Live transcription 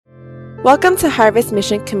Welcome to Harvest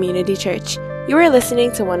Mission Community Church. You are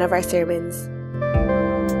listening to one of our sermons.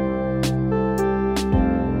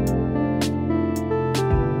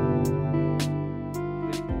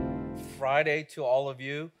 Friday to all of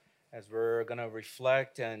you as we're going to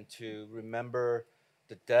reflect and to remember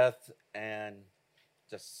the death and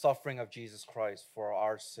the suffering of Jesus Christ for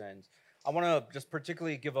our sins. I want to just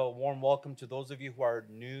particularly give a warm welcome to those of you who are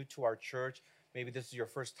new to our church. Maybe this is your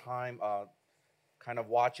first time kind of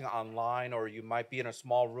watching online, or you might be in a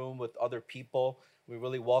small room with other people. We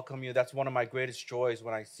really welcome you. That's one of my greatest joys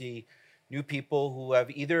when I see new people who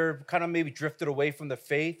have either kind of maybe drifted away from the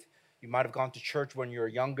faith. You might have gone to church when you were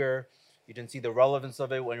younger. You didn't see the relevance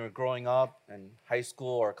of it when you were growing up in high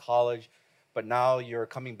school or college, but now you're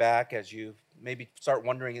coming back as you maybe start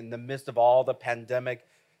wondering in the midst of all the pandemic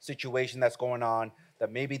situation that's going on,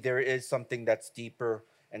 that maybe there is something that's deeper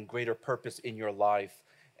and greater purpose in your life.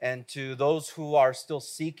 And to those who are still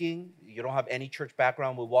seeking, you don't have any church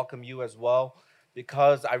background, we welcome you as well,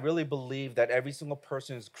 because I really believe that every single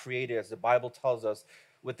person is created, as the Bible tells us,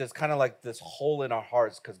 with this kind of like this hole in our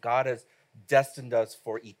hearts, because God has destined us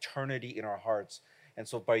for eternity in our hearts. And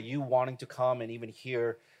so by you wanting to come and even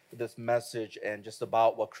hear this message and just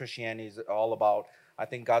about what Christianity is all about, I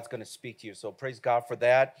think God's going to speak to you. So praise God for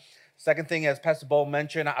that. Second thing, as Pastor Bo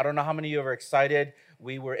mentioned, I don't know how many of you are excited.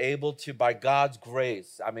 We were able to, by God's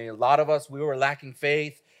grace, I mean, a lot of us, we were lacking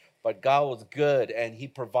faith, but God was good, and he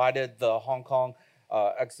provided the Hong Kong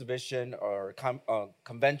exhibition or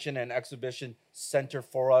convention and exhibition center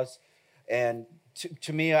for us. And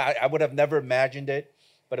to me, I would have never imagined it,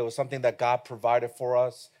 but it was something that God provided for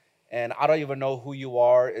us. And I don't even know who you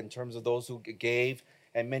are in terms of those who gave,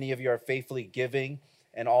 and many of you are faithfully giving.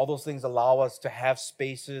 And all those things allow us to have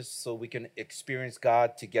spaces so we can experience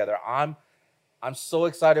God together. I'm so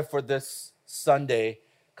excited for this Sunday,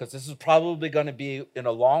 because this is probably going to be, in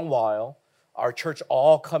a long while, our church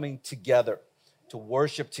all coming together to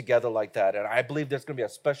worship together like that. And I believe there's going to be a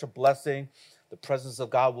special blessing. The presence of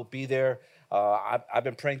God will be there. I've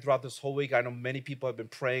been praying throughout this whole week. I know many people have been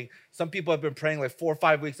praying. Some people have been praying like 4 or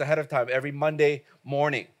 5 weeks ahead of time, every Monday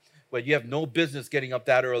morning. But you have no business getting up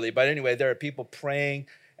that early. But anyway, there are people praying,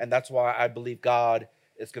 and that's why I believe God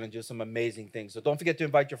is going to do some amazing things. So don't forget to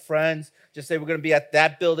invite your friends. Just say we're going to be at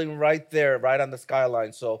that building right there, right on the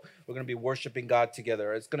skyline. So we're going to be worshiping God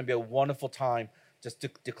together. It's going to be a wonderful time just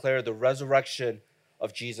to declare the resurrection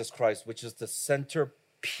of Jesus Christ, which is the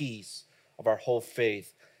centerpiece of our whole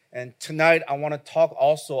faith. And tonight, I want to talk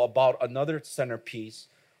also about another centerpiece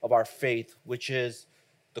of our faith, which is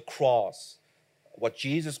the cross. What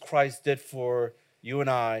Jesus Christ did for you and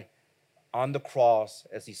I on the cross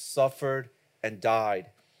as he suffered and died.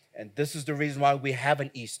 And this is the reason why we have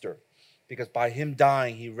an Easter, because by him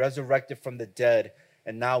dying, he resurrected from the dead.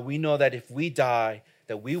 And now we know that if we die,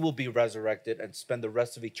 that we will be resurrected and spend the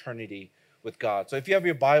rest of eternity with God. So if you have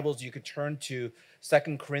your Bibles, you could turn to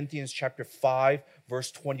 2 Corinthians chapter 5,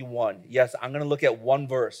 verse 21. Yes, I'm going to look at one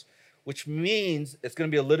verse, which means it's going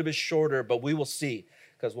to be a little bit shorter, but we will see.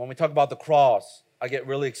 Because when we talk about the cross, I get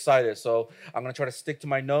really excited. So I'm going to try to stick to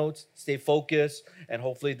my notes, stay focused, and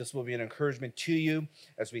hopefully this will be an encouragement to you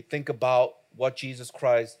as we think about what Jesus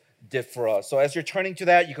Christ did for us. So as you're turning to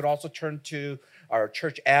that, you can also turn to our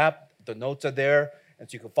church app. The notes are there, and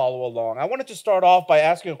so you can follow along. I wanted to start off by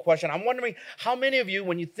asking a question. I'm wondering how many of you,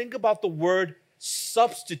 when you think about the word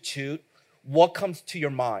substitute, what comes to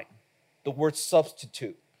your mind? The word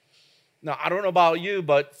substitute. Now, I don't know about you,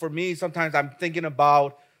 but for me, sometimes I'm thinking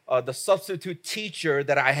about the substitute teacher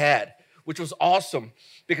that I had, which was awesome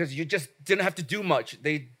because you just didn't have to do much.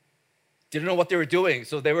 They didn't know what they were doing,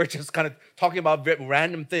 so they were just kind of talking about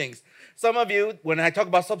random things. Some of you, when I talk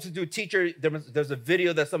about substitute teacher, there's a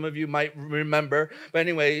video that some of you might remember. But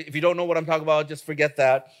anyway, if you don't know what I'm talking about, just forget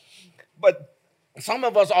that. But some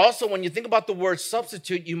of us also, when you think about the word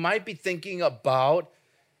substitute, you might be thinking about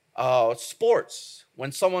sports,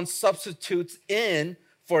 when someone substitutes in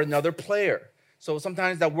for another player. So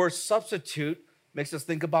sometimes that word substitute makes us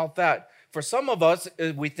think about that. For some of us,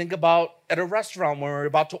 we think about at a restaurant when we're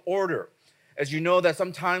about to order. As you know, that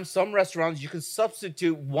sometimes some restaurants, you can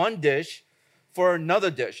substitute one dish for another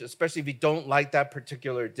dish, especially if you don't like that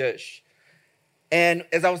particular dish. And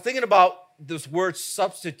as I was thinking about this word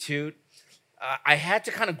substitute, I had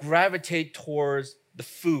to kind of gravitate towards the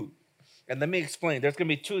food. And let me explain. There's going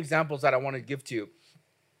to be 2 examples that I want to give to you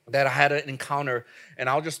that I had an encounter. And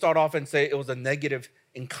I'll just start off and say it was a negative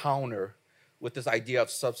encounter with this idea of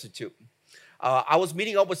substitute. I was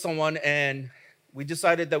meeting up with someone, and we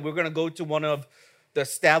decided that we're going to go to one of the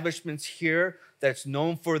establishments here that's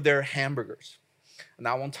known for their hamburgers. And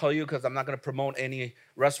I won't tell you because I'm not going to promote any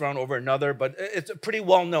restaurant over another, but it's pretty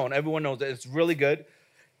well known. Everyone knows that it's really good.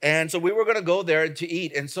 And so we were going to go there to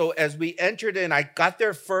eat. And so as we entered in, I got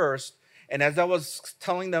there first. And as I was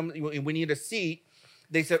telling them we need a seat,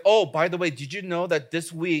 they said, oh, by the way, did you know that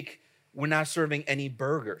this week we're not serving any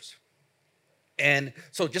burgers? And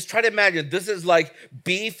so just try to imagine, this is like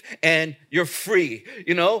beef and you're free,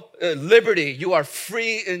 liberty. You are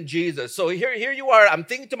free in Jesus. So here you are. I'm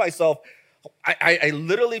thinking to myself, I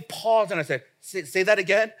literally paused and I said, say that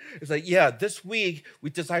again? It's like, yeah, this week we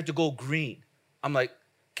decided to go green. I'm like,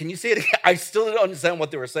 can you say it again? I still didn't understand what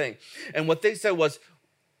they were saying. And what they said was,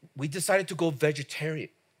 we decided to go vegetarian.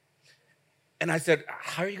 And I said,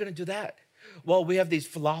 how are you going to do that? Well, we have these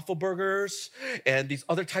falafel burgers and these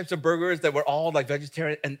other types of burgers that were all like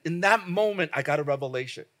vegetarian. And in that moment, I got a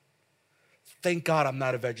revelation. Thank God I'm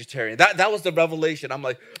not a vegetarian. That was the revelation. I'm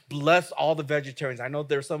like, bless all the vegetarians. I know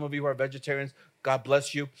there's some of you who are vegetarians. God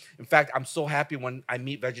bless you. In fact, I'm so happy when I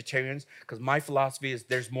meet vegetarians because my philosophy is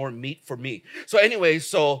there's more meat for me. So anyway,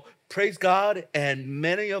 praise God. And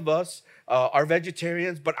many of us are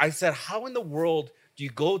vegetarians. But I said, how in the world do you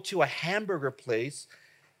go to a hamburger place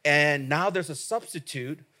and now there's a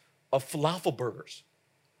substitute of falafel burgers?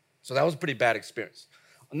 So that was a pretty bad experience.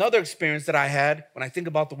 Another experience that I had when I think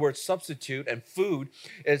about the word substitute and food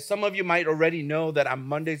is some of you might already know that on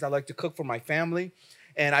Mondays I like to cook for my family.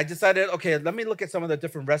 And I decided, okay, let me look at some of the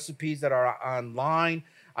different recipes that are online.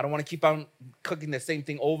 I don't want to keep on cooking the same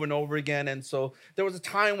thing over and over again. And so there was a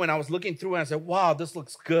time when I was looking through and I said, wow, this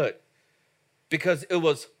looks good. Because it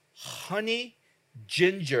was honey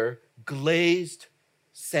ginger glazed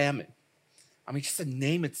salmon. I mean, just the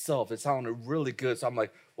name itself, it sounded really good. So I'm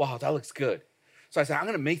like, wow, that looks good. So I said, I'm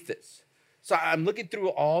going to make this. So I'm looking through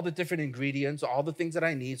all the different ingredients, all the things that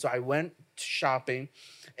I need. So I went shopping.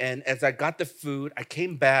 And as I got the food, I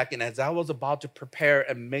came back. And as I was about to prepare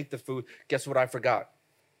and make the food, guess what I forgot?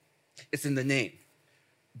 It's in the name,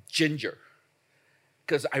 ginger.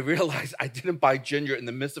 Because I realized I didn't buy ginger in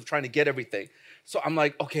the midst of trying to get everything. So I'm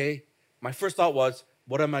like, okay, my first thought was,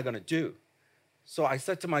 what am I going to do? So I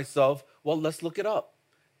said to myself, well, let's look it up.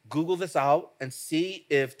 Google this out and see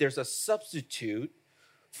if there's a substitute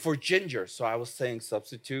for ginger. So I was saying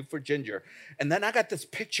substitute for ginger. And then I got this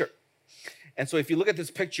picture. And so if you look at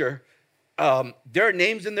this picture, there are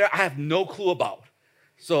names in there I have no clue about.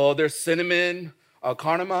 So there's cinnamon,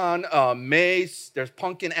 cardamom, mace, there's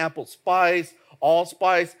pumpkin apple spice,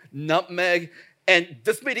 allspice, nutmeg. And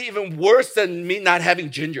this made it even worse than me not having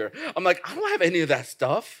ginger. I'm like, I don't have any of that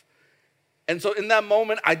stuff. And so in that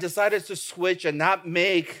moment, I decided to switch and not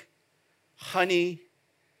make honey,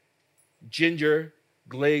 ginger,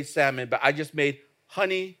 glazed salmon, but I just made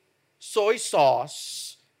honey, soy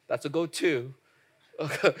sauce, that's a go-to,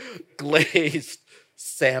 glazed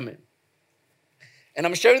salmon. And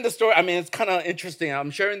I'm sharing this story, I mean, it's kind of interesting.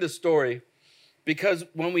 I'm sharing this story because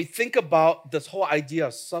when we think about this whole idea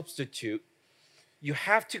of substitute, you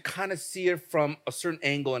have to kind of see it from a certain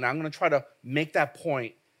angle, and I'm going to try to make that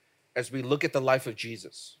point as we look at the life of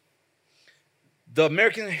Jesus. The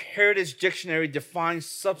American Heritage Dictionary defines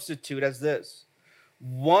substitute as this: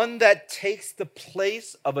 one that takes the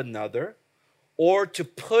place of another, or to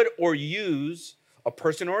put or use a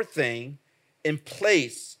person or a thing in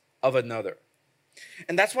place of another.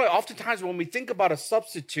 And that's why oftentimes when we think about a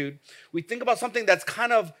substitute, we think about something that's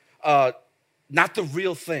kind of not the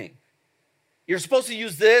real thing. You're supposed to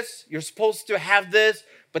use this, you're supposed to have this,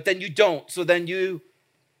 but then you don't. So then you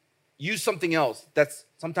use something else that's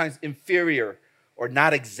sometimes inferior or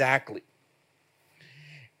not exactly.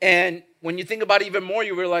 And when you think about it even more,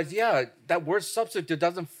 you realize, yeah, that word substitute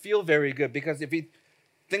doesn't feel very good, because if you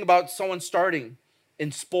think about someone starting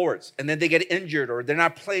in sports and then they get injured or they're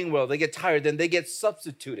not playing well, they get tired, then they get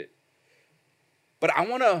substituted. But I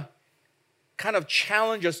want to kind of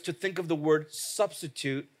challenge us to think of the word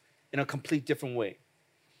substitute in a complete different way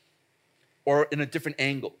or in a different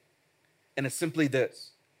angle. And it's simply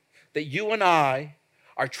this: that you and I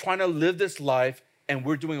are trying to live this life and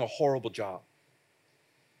we're doing a horrible job.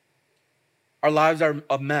 Our lives are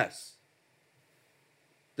a mess.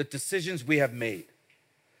 The decisions we have made,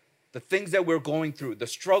 the things that we're going through, the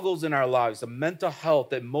struggles in our lives, the mental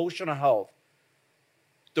health, the emotional health,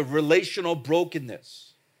 the relational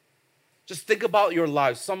brokenness. Just think about your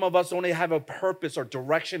lives. Some of us only have a purpose or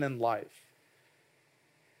direction in life.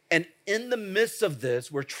 And in the midst of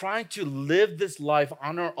this, we're trying to live this life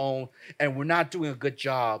on our own, and we're not doing a good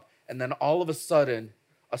job. And then all of a sudden,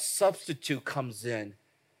 a substitute comes in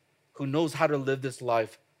who knows how to live this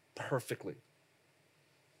life perfectly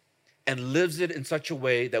and lives it in such a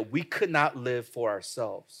way that we could not live for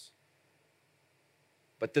ourselves.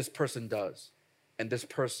 But this person does, and this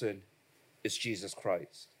person is Jesus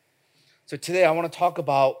Christ. So today I want to talk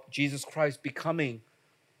about Jesus Christ becoming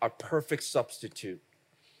our perfect substitute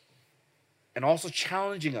and also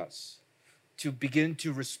challenging us to begin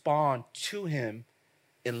to respond to him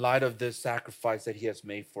in light of this sacrifice that he has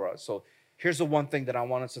made for us. So here's the one thing that I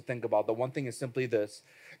want us to think about. The one thing is simply this,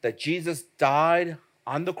 that Jesus died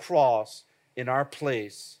on the cross in our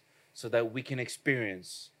place so that we can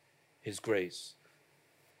experience his grace.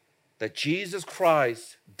 That Jesus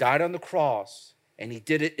Christ died on the cross and he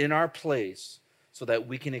did it in our place so that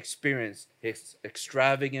we can experience his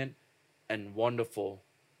extravagant and wonderful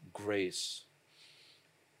grace.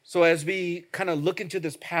 So as we kind of look into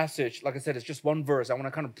this passage, like I said, it's just one verse. I want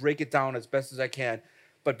to kind of break it down as best as I can.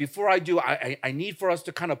 But before I do, I need for us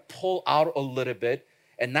to kind of pull out a little bit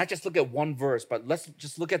and not just look at one verse, but let's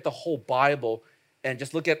just look at the whole Bible and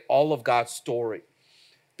just look at all of God's story.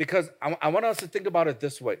 Because I want us to think about it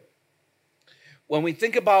this way. When we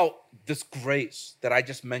think about this grace that I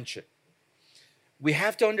just mentioned, we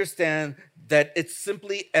have to understand that it's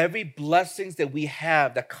simply every blessings that we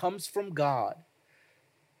have that comes from God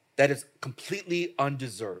that is completely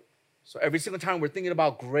undeserved. So every single time we're thinking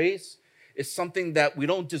about grace, it's something that we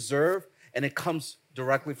don't deserve, and it comes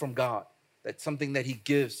directly from God. That's something that he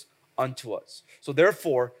gives unto us. So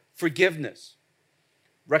therefore, forgiveness,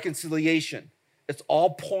 reconciliation, it's all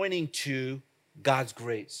pointing to God's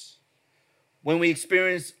grace. When we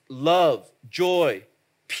experience love, joy,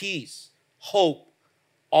 peace, hope,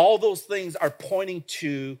 all those things are pointing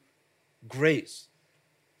to grace.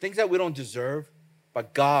 Things that we don't deserve,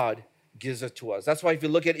 but God gives it to us. That's why if you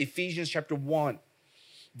look at Ephesians chapter 1,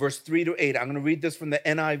 verse 3 to 8, I'm going to read this from the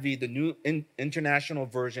NIV, the New International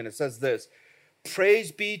Version. It says this,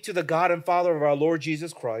 "Praise be to the God and Father of our Lord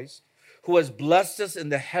Jesus Christ, who has blessed us in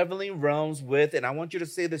the heavenly realms with," and I want you to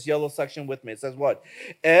say this yellow section with me. It says what?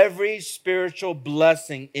 "Every spiritual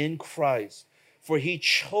blessing in Christ. For he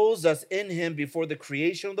chose us in him before the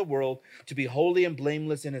creation of the world to be holy and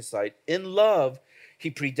blameless in his sight. In love, he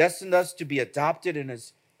predestined us to be adopted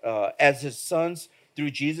as his sons through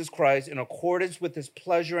Jesus Christ in accordance with his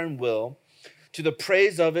pleasure and will, to the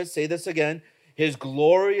praise of his," say this again, "his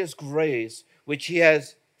glorious grace, which he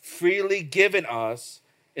has freely given us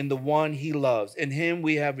in the one he loves. In him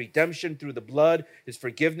we have redemption through the blood, his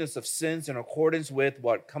forgiveness of sins in accordance with,"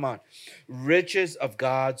 what? Come on. "Riches of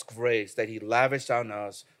God's grace that he lavished on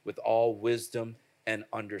us with all wisdom and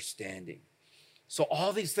understanding." So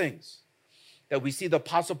all these things that we see the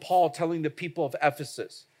Apostle Paul telling the people of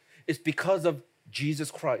Ephesus is because of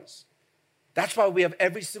Jesus Christ. That's why we have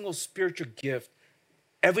every single spiritual gift.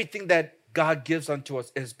 Everything that God gives unto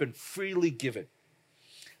us has been freely given.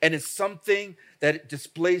 And it's something that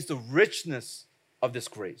displays the richness of this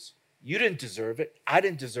grace. You didn't deserve it. I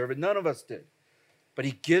didn't deserve it. None of us did. But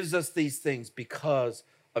he gives us these things because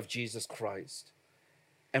of Jesus Christ.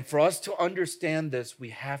 And for us to understand this, we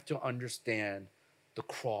have to understand the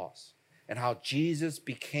cross and how Jesus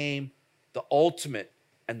became the ultimate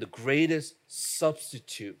and the greatest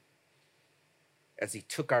substitute as he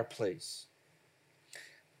took our place.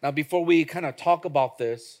 Now, before we kind of talk about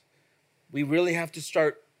this, we really have to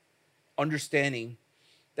start understanding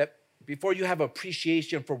that before you have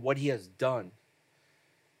appreciation for what he has done,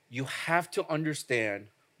 you have to understand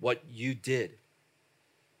what you did.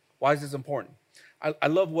 Why is this important? I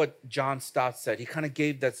love what John Stott said. He kind of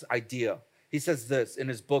gave this idea. He says this in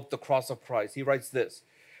his book, The Cross of Christ. He writes this: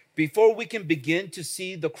 "Before we can begin to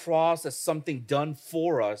see the cross as something done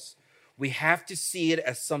for us, we have to see it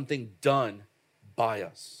as something done by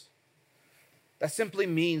us." That simply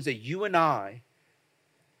means that you and I,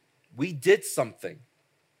 we did something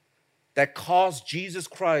that caused Jesus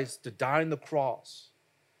Christ to die on the cross.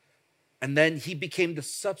 And then he became the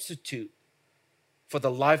substitute for the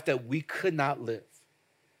life that we could not live.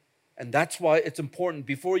 And that's why it's important,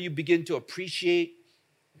 before you begin to appreciate,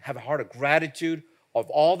 have a heart of gratitude of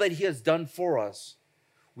all that he has done for us,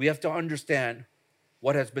 we have to understand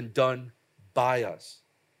what has been done by us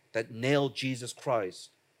that nailed Jesus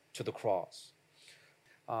Christ to the cross.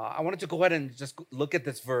 I wanted to go ahead and just look at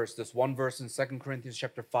this verse, this one verse in 2 Corinthians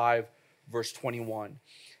chapter 5, verse 21.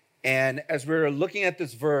 And as we're looking at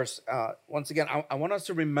this verse, once again, I want us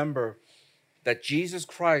to remember that Jesus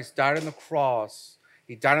Christ died on the cross.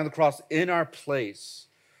 He died on the cross in our place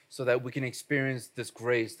so that we can experience this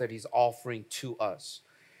grace that he's offering to us.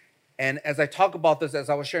 And as I talk about this, as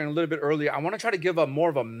I was sharing a little bit earlier, I want to try to give a more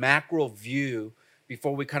of a macro view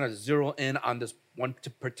before we kind of zero in on this one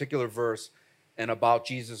particular verse and about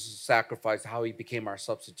Jesus' sacrifice, how he became our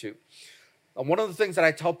substitute. One of the things that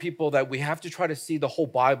I tell people that we have to try to see the whole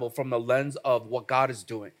Bible from the lens of what God is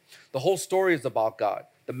doing. The whole story is about God.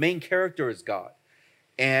 The main character is God.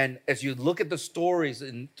 And as you look at the stories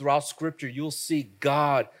throughout Scripture, you'll see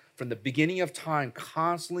God from the beginning of time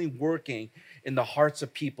constantly working in the hearts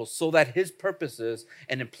of people so that his purposes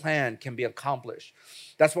and his plan can be accomplished.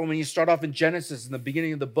 That's why when you start off in Genesis, in the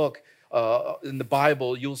beginning of the book, in the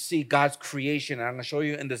Bible, you'll see God's creation. And I'm going to show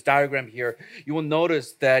you in this diagram here. You will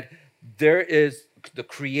notice that there is the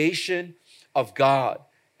creation of God.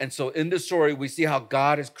 And so in this story, we see how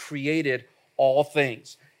God has created all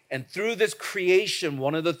things. And through this creation,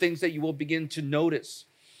 one of the things that you will begin to notice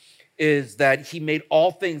is that he made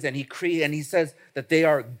all things and he created, and he says that they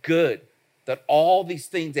are good, that all these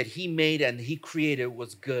things that he made and he created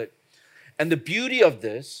was good. And the beauty of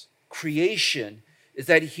this creation is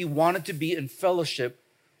that he wanted to be in fellowship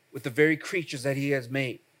with the very creatures that he has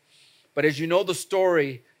made. But as you know the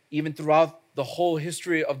story, even throughout the whole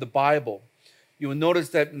history of the Bible, you will notice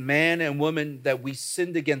that man and woman, that we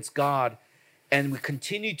sinned against God and we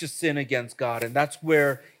continue to sin against God. And that's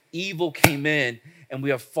where evil came in and we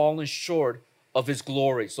have fallen short of his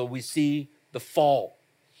glory. So we see the fall.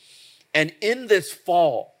 And in this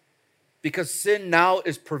fall, because sin now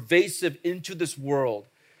is pervasive into this world,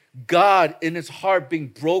 God in his heart being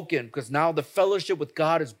broken, because now the fellowship with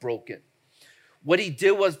God is broken. What he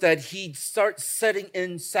did was that he started setting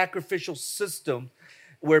in sacrificial system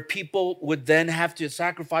where people would then have to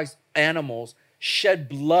sacrifice animals, shed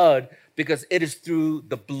blood, because it is through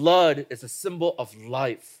the blood is a symbol of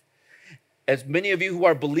life. As many of you who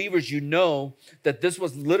are believers, you know that this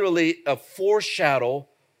was literally a foreshadow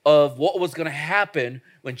of what was going to happen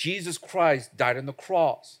when Jesus Christ died on the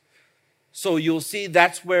cross. So you'll see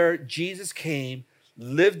that's where Jesus came,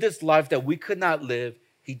 lived this life that we could not live.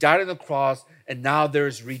 He died on the cross, and now there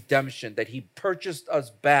is redemption, that he purchased us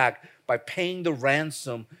back by paying the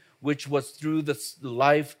ransom, which was through the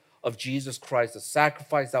life of Jesus Christ, the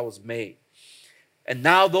sacrifice that was made. And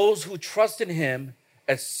now those who trust in him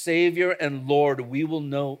as Savior and Lord, we will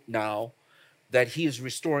know now that he is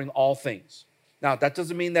restoring all things. Now, that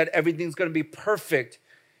doesn't mean that everything's going to be perfect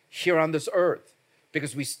here on this earth,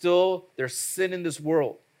 because there's sin in this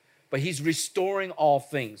world. But he's restoring all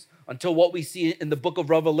things until what we see in the book of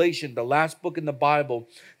Revelation, the last book in the Bible,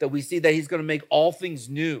 that we see that he's going to make all things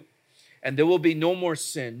new. And there will be no more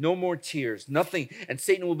sin, no more tears, nothing. And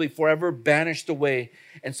Satan will be forever banished away.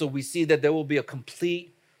 And so we see that there will be a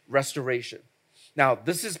complete restoration. Now,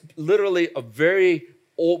 this is literally a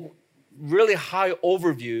really high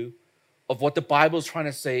overview of what the Bible is trying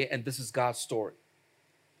to say, and this is God's story.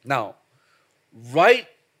 Now, right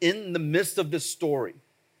in the midst of this story,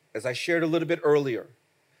 as I shared a little bit earlier,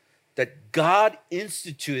 that God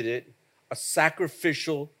instituted a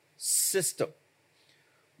sacrificial system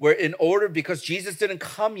where because Jesus didn't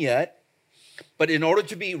come yet, but in order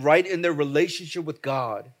to be right in their relationship with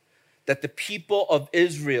God, that the people of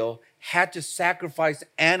Israel had to sacrifice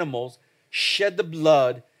animals, shed the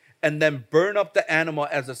blood, and then burn up the animal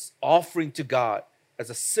as an offering to God, as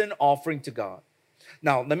a sin offering to God.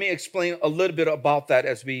 Now, let me explain a little bit about that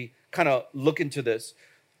as we kind of look into this.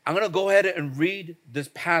 I'm going to go ahead and read this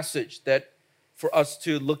passage that for us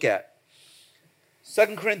to look at.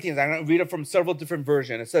 2 Corinthians, I'm going to read it from several different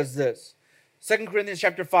versions. It says this. 2 Corinthians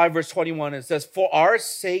chapter 5, verse 21, it says, "For our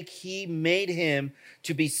sake he made him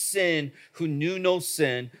to be sin who knew no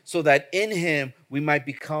sin, so that in him we might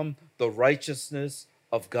become the righteousness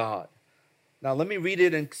of God." Now, let me read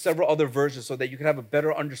it in several other versions so that you can have a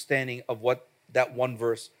better understanding of what that one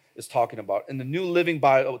verse is talking about. In the New Living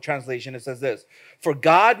Bible translation, it says this: "For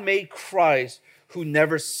God made Christ who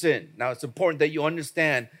never sinned." Now, it's important that you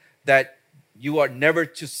understand that you are never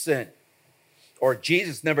to sin, or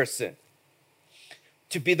Jesus never sinned,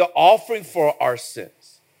 to be the offering for our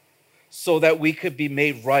sins, so that we could be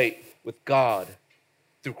made right with God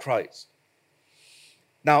through Christ.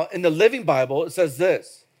 Now, in the Living Bible, it says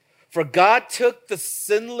this: "For God took the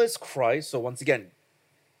sinless Christ," so once again,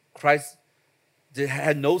 Christ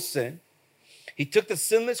had no sin. He took the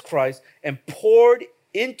sinless Christ and poured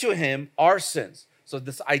into him our sins. So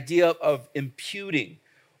this idea of imputing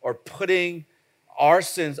or putting our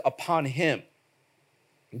sins upon him.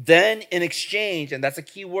 Then in exchange, and that's a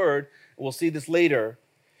key word, we'll see this later,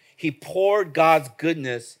 he poured God's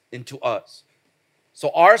goodness into us. So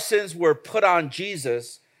our sins were put on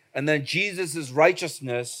Jesus, and then Jesus'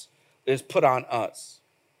 righteousness is put on us.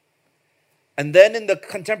 And then in the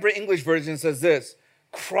Contemporary English Version, it says this: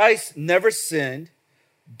 "Christ never sinned,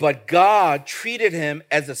 but God treated him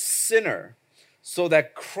as a sinner so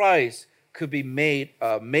that Christ could be make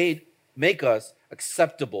us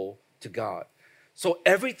acceptable to God." So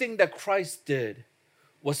everything that Christ did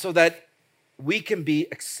was so that we can be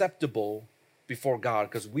acceptable before God,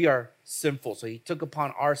 because we are sinful. So he took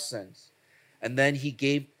upon our sins. and then he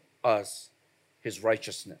gave us his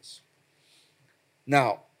righteousness.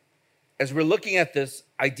 Now, as we're looking at this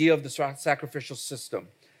idea of the sacrificial system,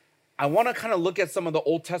 I want to kind of look at some of the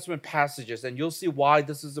Old Testament passages, and you'll see why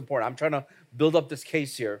this is important. I'm trying to build up this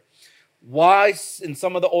case here. Why in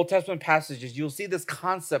some of the Old Testament passages, you'll see this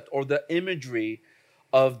concept or the imagery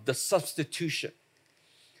of the substitution.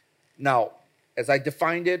 Now, as I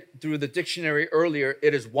defined it through the dictionary earlier,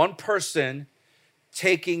 it is one person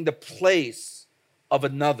taking the place of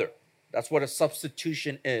another. That's what a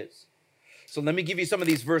substitution is. So let me give you some of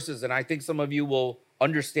these verses, and I think some of you will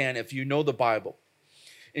understand if you know the Bible.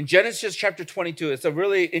 In Genesis chapter 22, it's a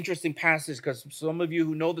really interesting passage because some of you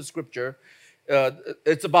who know the scripture,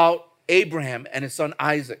 it's about Abraham and his son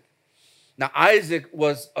Isaac. Now, Isaac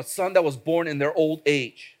was a son that was born in their old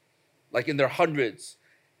age, like in their hundreds,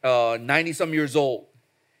 90-some years old.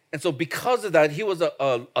 And so because of that, he was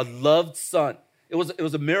a loved son. It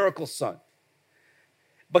was a miracle son.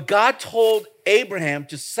 But God told Abraham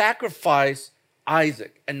to sacrifice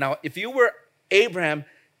Isaac. And now, if you were Abraham,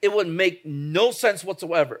 it would make no sense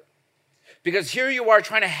whatsoever. Because here you are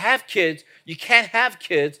trying to have kids, you can't have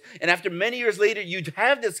kids, and after many years later, you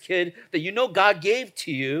have this kid that you know God gave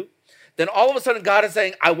to you, then all of a sudden God is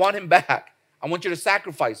saying, I want him back. I want you to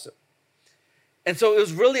sacrifice him. And so it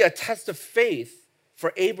was really a test of faith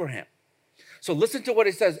for Abraham. So listen to what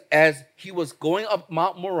it says. As he was going up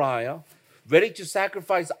Mount Moriah, ready to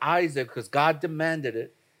sacrifice Isaac because God demanded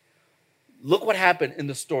it, look what happened in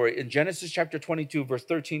the story in Genesis chapter 22, verse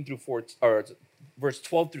 13 through 14, or verse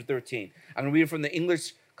 12 through 13. I'm going to read it from the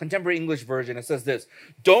English, contemporary English version. It says this: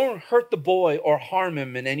 "Don't hurt the boy or harm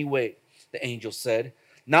him in any way," the angel said.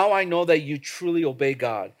 "Now I know that you truly obey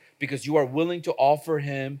God because you are willing to offer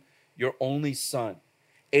him your only son."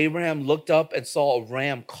 Abraham looked up and saw a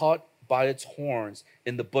ram caught by its horns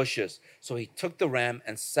in the bushes. So he took the ram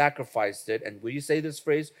and sacrificed it. And will you say this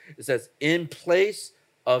phrase? It says, in place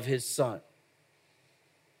of his son.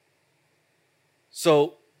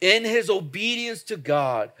 So in his obedience to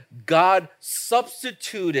God, God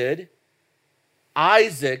substituted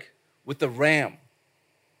Isaac with the ram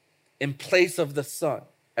in place of the son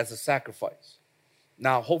as a sacrifice.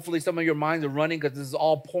 Now, hopefully some of your minds are running because this is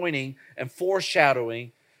all pointing and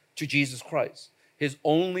foreshadowing to Jesus Christ, his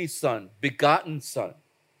only son, begotten son.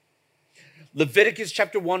 Leviticus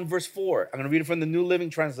chapter 1, verse 4. I'm going to read it from the New Living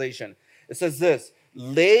Translation. It says this: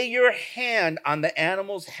 "Lay your hand on the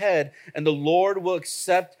animal's head, and the Lord will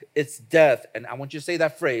accept its death." And I want you to say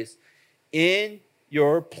that phrase, "in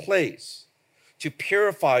your place, to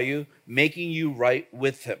purify you, making you right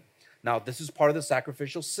with him." Now, this is part of the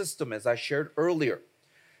sacrificial system, as I shared earlier,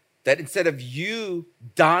 that instead of you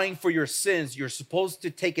dying for your sins, you're supposed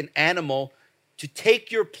to take an animal to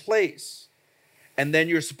take your place. And then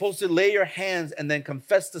you're supposed to lay your hands and then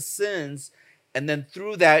confess the sins. And then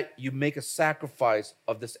through that, you make a sacrifice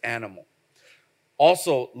of this animal.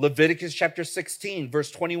 Also, Leviticus chapter 16, verse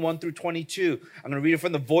 21 through 22. I'm going to read it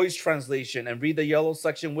from the Voice translation and read the yellow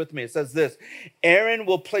section with me. It says this: "Aaron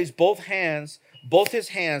will place both his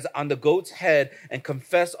hands on the goat's head and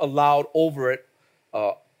confess aloud over it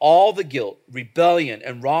all the guilt, rebellion,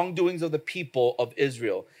 and wrongdoings of the people of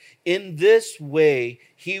Israel. In this way,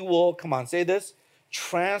 he will," come on, say this,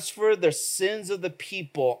 "transfer the sins of the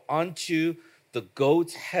people onto the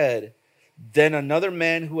goat's head. Then another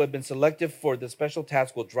man who had been selected for the special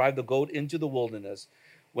task will drive the goat into the wilderness.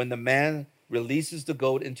 When the man releases the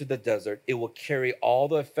goat into the desert, it will carry all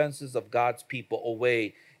the offenses of God's people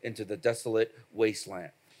away into the desolate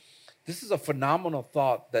wasteland." This is a phenomenal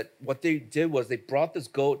thought, that what they did was they brought this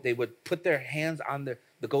goat, they would put their hands on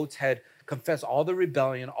the goat's head, confess all the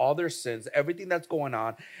rebellion, all their sins, everything that's going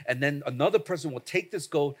on, and then another person will take this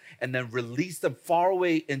goat and then release them far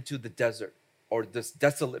away into the desert or this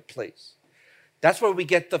desolate place. That's where we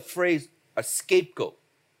get the phrase a scapegoat,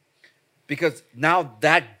 because now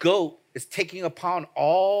that goat is taking upon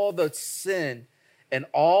all the sin and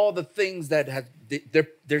all the things that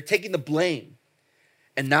they're taking the blame.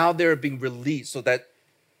 And now they're being released so that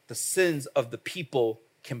the sins of the people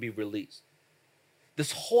can be released.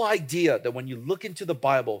 This whole idea that when you look into the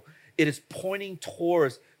Bible, it is pointing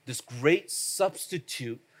towards this great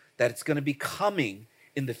substitute that it's going to be coming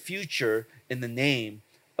in the future in the name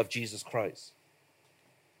of Jesus Christ.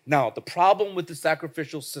 Now, the problem with the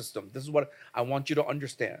sacrificial system, this is what I want you to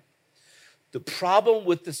understand. The problem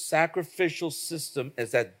with the sacrificial system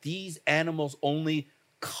is that these animals only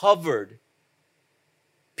covered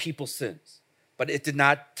people's sins, but it did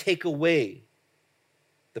not take away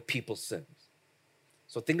the people's sins.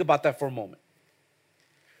 So think about that for a moment.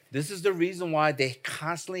 This is the reason why they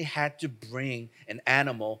constantly had to bring an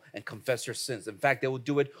animal and confess their sins. In fact, they would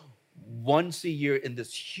do it once a year in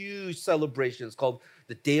this huge celebration. It's called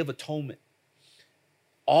the Day of Atonement.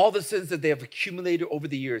 All the sins that they have accumulated over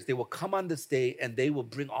the years, they will come on this day and they will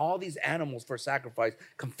bring all these animals for sacrifice,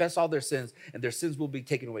 confess all their sins, and their sins will be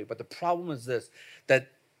taken away. But the problem is this,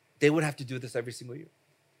 that they would have to do this every single year.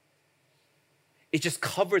 It just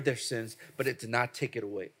covered their sins, but it did not take it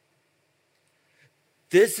away.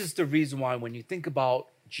 This is the reason why when you think about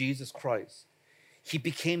Jesus Christ, he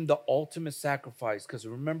became the ultimate sacrifice, because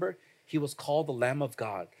remember, he was called the Lamb of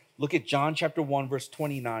God. Look at John chapter 1, verse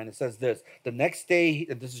 29. It says this, the next day,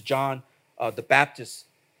 this is John the Baptist,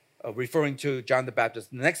 referring to John the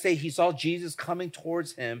Baptist. The next day he saw Jesus coming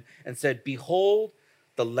towards him and said, behold,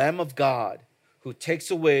 the Lamb of God who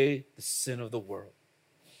takes away the sin of the world.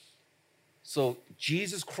 So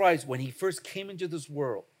Jesus Christ, when he first came into this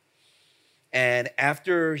world, and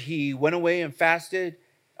after he went away and fasted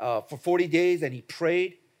for 40 days and he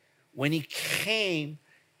prayed, when he came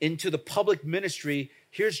into the public ministry,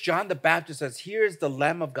 here's John the Baptist says, here's the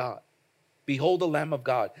Lamb of God. Behold the Lamb of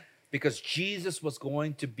God. Because Jesus was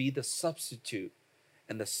going to be the substitute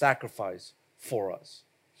and the sacrifice for us.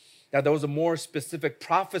 Now, there was a more specific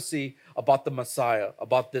prophecy about the Messiah,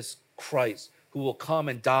 about this Christ who will come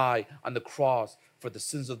and die on the cross for the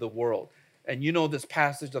sins of the world. And you know this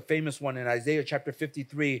passage, the famous one in Isaiah chapter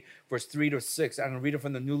 53, verse 3 to 6. I'm going to read it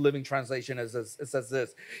from the New Living Translation. It says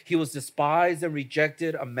this, he was despised and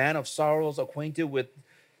rejected, a man of sorrows, acquainted with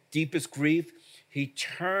deepest grief. We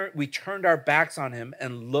turned our backs on him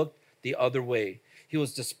and looked the other way. He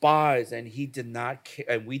was despised and we did not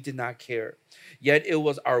care. Yet it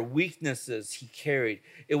was our weaknesses he carried.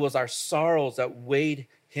 It was our sorrows that weighed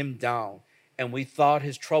him down. And we thought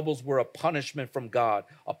his troubles were a punishment from God,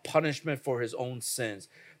 a punishment for his own sins.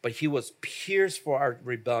 But he was pierced for our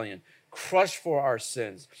rebellion, crushed for our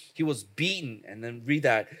sins. He was beaten, and then read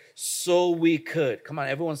that, so we could. Come on,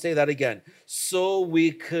 everyone say that again. So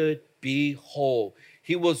we could be whole.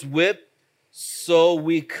 He was whipped so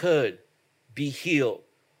we could be healed.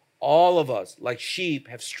 All of us, like sheep,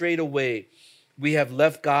 have strayed away. We have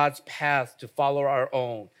left God's path to follow our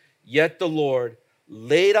own. Yet the Lord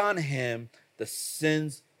laid on him the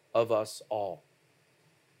sins of us all.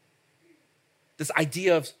 This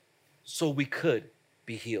idea of so we could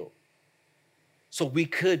be healed, so we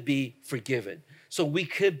could be forgiven, so we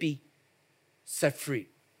could be set free,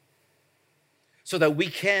 so that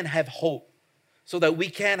we can have hope, so that we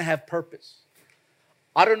can have purpose.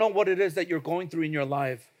 I don't know what it is that you're going through in your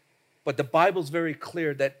life, but the Bible's very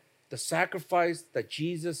clear that the sacrifice that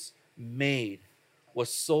Jesus made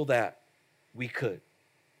was so that we could.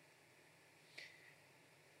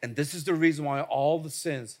 And this is the reason why all the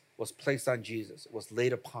sins was placed on Jesus. It was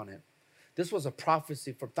laid upon him. This was a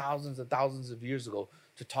prophecy from thousands and thousands of years ago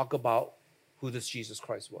to talk about who this Jesus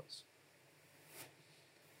Christ was.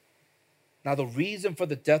 Now, the reason for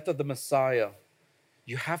the death of the Messiah,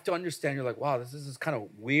 you have to understand, you're like, wow, this is kind of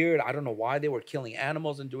weird. I don't know why they were killing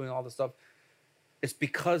animals and doing all this stuff. It's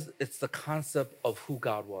because it's the concept of who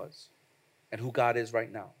God was and who God is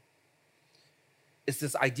right now. It's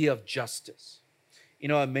this idea of justice. You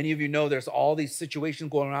know, and many of you know there's all these situations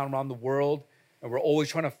going on around the world, and we're always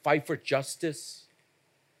trying to fight for justice.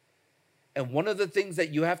 And one of the things that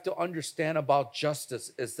you have to understand about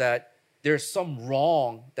justice is that there's some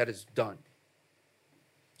wrong that is done.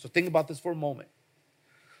 So think about this for a moment.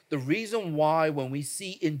 The reason why when we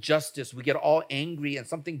see injustice, we get all angry and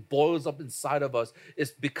something boils up inside of us is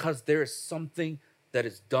because there is something that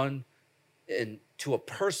is done to a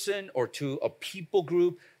person or to a people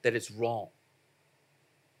group that is wrong.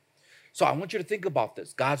 So I want you to think about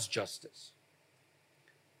this, God's justice.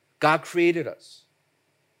 God created us.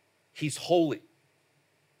 He's holy.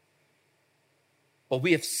 But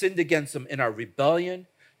we have sinned against him in our rebellion,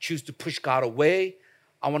 choose to push God away.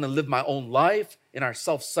 I want to live my own life in our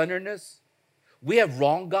self-centeredness. We have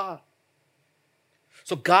wronged God.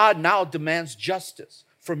 So God now demands justice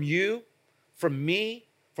from you, from me,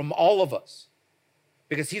 from all of us,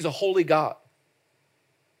 because he's a holy God.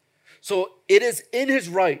 So it is in his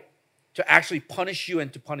right to actually punish you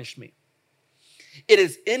and to punish me. It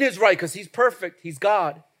is in his right, because he's perfect, he's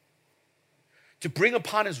God, to bring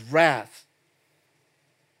upon his wrath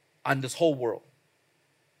on this whole world.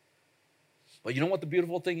 But you know what the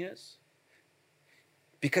beautiful thing is?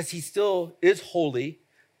 Because he still is holy,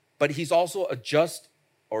 but he's also a just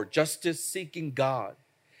or justice-seeking God.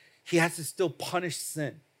 He has to still punish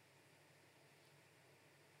sin.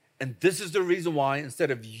 And this is the reason why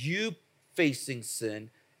instead of you facing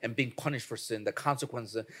sin and being punished for sin, the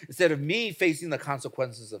consequences, instead of me facing the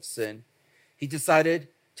consequences of sin, he decided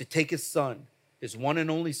to take his son, his one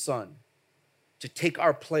and only son, to take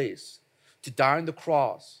our place, to die on the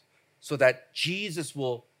cross, so that Jesus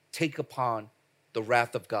will take upon the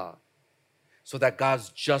wrath of God, so that God's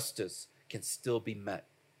justice can still be met,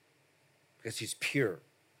 because he's pure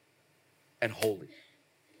and holy.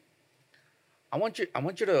 I want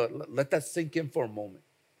you to let that sink in for a moment.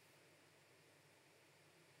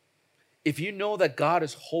 If you know that God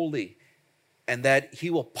is holy and that he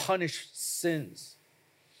will punish sins,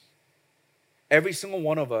 every single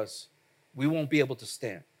one of us, we won't be able to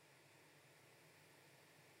stand.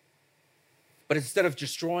 But instead of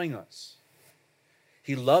destroying us,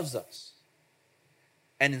 he loves us.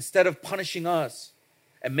 And instead of punishing us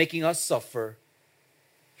and making us suffer,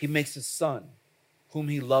 he makes his son, whom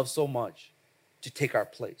he loves so much, to take our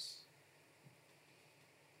place.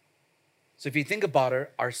 So if you think about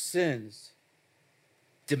it, our sins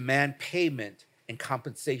demand payment and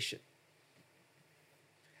compensation.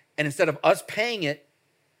 And instead of us paying it,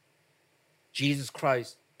 Jesus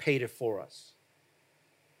Christ paid it for us.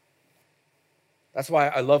 That's why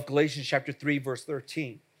I love Galatians chapter 3, verse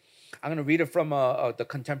 13. I'm going to read it from the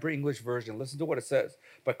Contemporary English Version. Listen to what it says.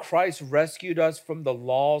 But Christ rescued us from the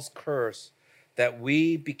law's curse, that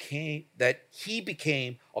he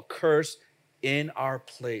became a curse in our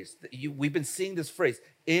place. We've been seeing this phrase,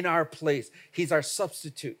 in our place. He's our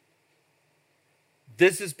substitute.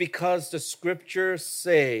 This is because the scriptures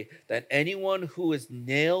say that anyone who is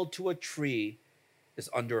nailed to a tree is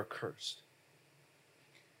under a curse.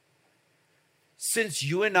 Since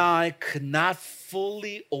you and I could not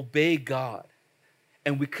fully obey God,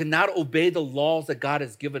 and we could not obey the laws that God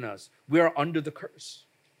has given us, we are under the curse.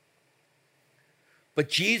 But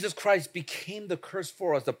Jesus Christ became the curse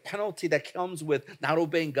for us, the penalty that comes with not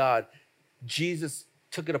obeying God. Jesus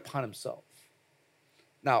took it upon himself.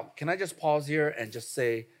 Now, can I just pause here and just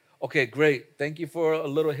say, okay, great. Thank you for a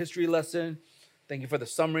little history lesson. Thank you for the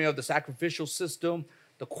summary of the sacrificial system.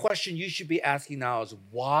 The question you should be asking now is,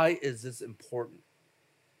 why is this important?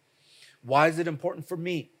 Why is it important for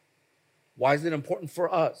me? Why is it important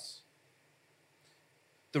for us?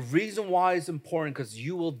 The reason why it's important, because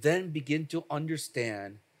you will then begin to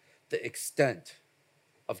understand the extent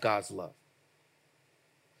of God's love.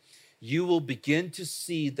 You will begin to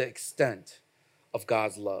see the extent of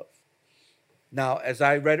God's love. Now, as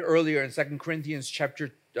I read earlier in 2 Corinthians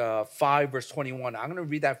chapter 5, verse 21, I'm going to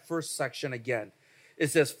read that first section again.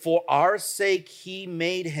 It says, for our sake he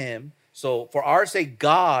made him, so for our sake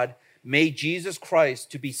God made Jesus Christ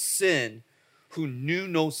to be sin who knew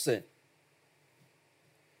no sin.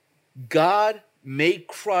 God made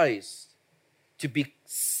Christ to be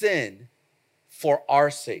sin for our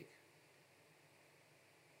sake.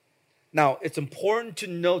 Now, it's important to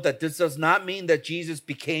note that this does not mean that Jesus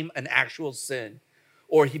became an actual sin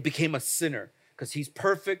or he became a sinner, because he's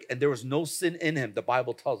perfect and there was no sin in him, the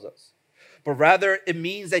Bible tells us. But rather, it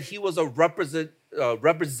means that he was a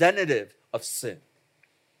representative of sin,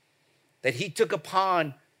 that he took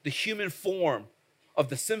upon the human form of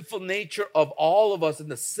the sinful nature of all of us and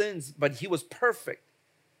the sins, but he was perfect.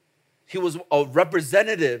 He was a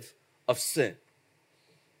representative of sin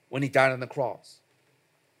when he died on the cross.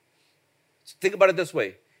 So think about it this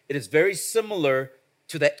way. It is very similar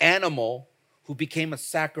to the animal who became a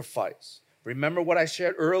sacrifice. Remember what I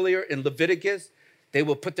shared earlier in Leviticus? They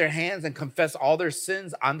will put their hands and confess all their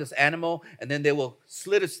sins on this animal, and then they will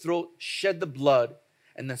slit its throat, shed the blood,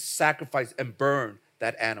 and then sacrifice and burn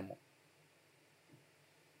that animal.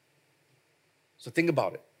 So think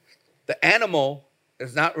about it. The animal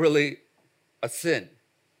is not really a sin,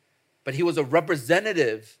 but he was a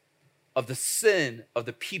representative of the sin of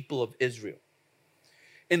the people of Israel.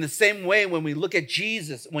 In the same way, when we look at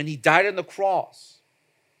Jesus, when he died on the cross,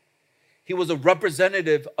 he was a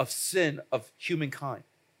representative of sin of humankind.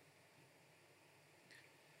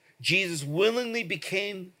 Jesus willingly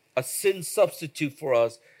became a sin substitute for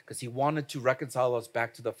us because he wanted to reconcile us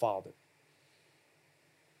back to the Father.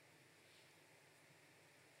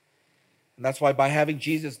 And that's why by having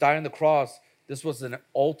Jesus die on the cross, this was an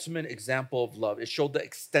ultimate example of love. It showed the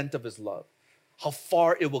extent of his love, how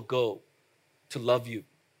far it will go to love you.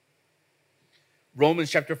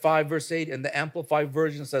 Romans chapter 5, verse 8 in the Amplified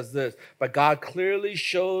Version says this, but God clearly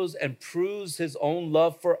shows and proves his own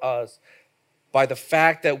love for us by the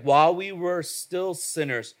fact that while we were still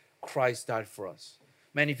sinners, Christ died for us.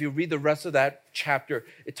 Man, if you read the rest of that chapter,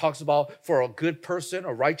 it talks about for a good person,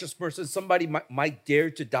 a righteous person, somebody might dare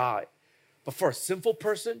to die. But for a sinful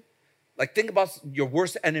person, like think about your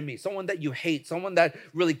worst enemy, someone that you hate, someone that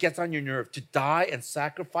really gets on your nerve, to die and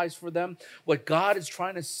sacrifice for them. What God is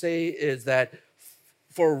trying to say is that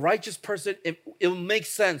for a righteous person, it will make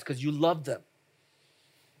sense because you love them.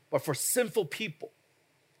 But for sinful people,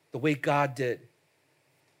 the way God did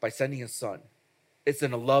by sending his son, It's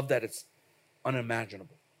in a love that it's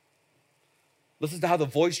unimaginable. Listen to how the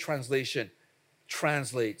Voice translation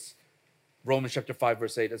translates Romans chapter 5,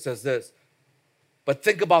 verse 8. It says this, but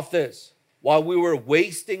think about this. While we were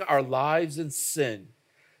wasting our lives in sin,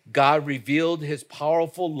 God revealed his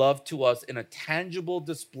powerful love to us in a tangible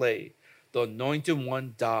display. The Anointed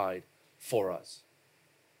One died for us.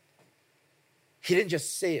 He didn't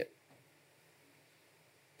just say it.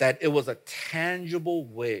 That it was a tangible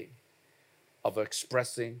way of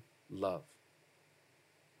expressing love.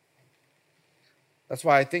 That's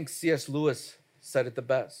why I think C.S. Lewis said it the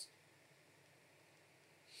best.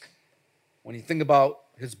 When you think about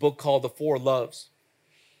his book called The Four Loves,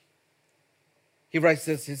 he writes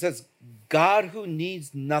this, he says, God who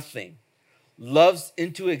needs nothing loves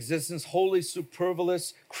into existence wholly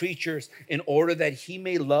superfluous creatures in order that he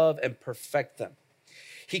may love and perfect them.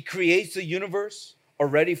 He creates the universe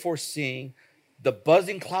already foreseeing the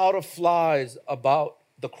buzzing cloud of flies about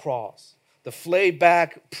the cross, the flayed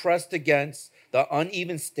back pressed against the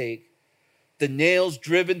uneven stake, the nails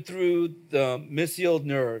driven through the mesial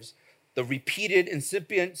nerves, the repeated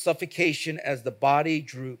incipient suffocation as the body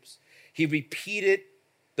droops. He repeated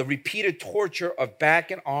the repeated torture of back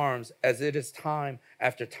and arms as it is time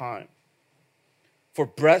after time. For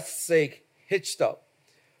breath's sake, hitched up.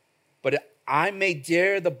 But I may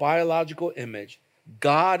dare the biological image.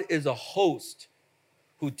 God is a host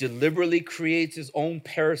who deliberately creates his own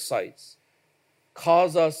parasites,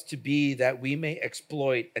 cause us to be that we may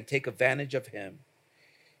exploit and take advantage of him.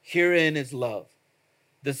 Herein is love.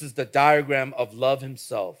 This is the diagram of love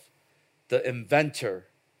himself, the inventor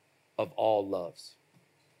of all loves.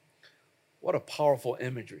 What a powerful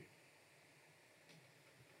imagery.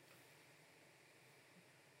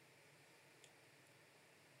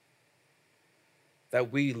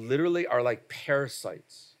 That we literally are like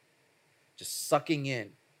parasites, just sucking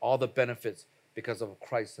in all the benefits because of what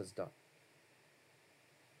Christ has done.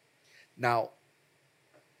 Now,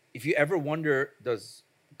 if you ever wonder, does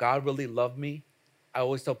God really love me? I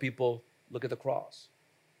always tell people, look at the cross.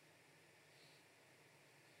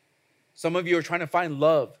 Some of you are trying to find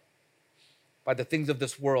love by the things of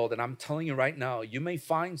this world, and I'm telling you right now, you may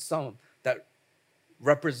find some that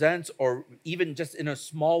represents or even just in a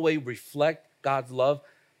small way reflect God's love,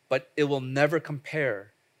 but it will never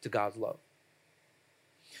compare to God's love.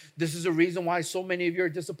 This is the reason why so many of you are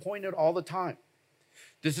disappointed all the time.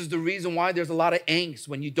 This is the reason why there's a lot of angst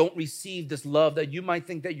when you don't receive this love that you might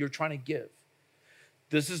think that you're trying to give.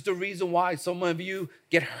 This is the reason why some of you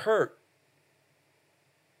get hurt.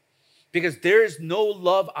 Because there is no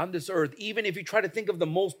love on this earth, even if you try to think of the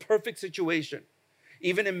most perfect situation,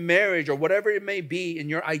 even in marriage or whatever it may be, in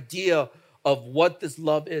your idea of what this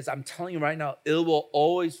love is, I'm telling you right now, it will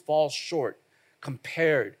always fall short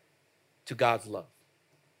compared to God's love.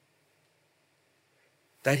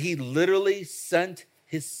 That he literally sent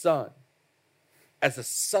his son as a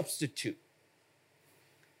substitute.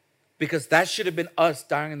 Because that should have been us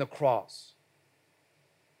dying on the cross.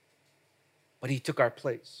 But he took our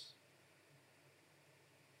place.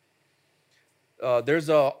 There's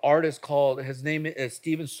an artist called, his name is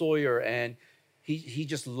Stephen Sawyer, and he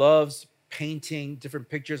just loves painting different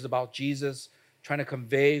pictures about Jesus, trying to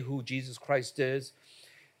convey who Jesus Christ is.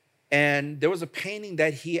 And there was a painting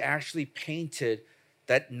that he actually painted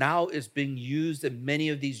that now is being used in many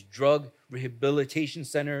of these drug rehabilitation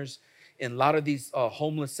centers, in a lot of these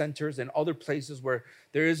homeless centers and other places where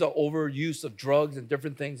there is an overuse of drugs and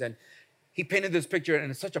different things. And he painted this picture, and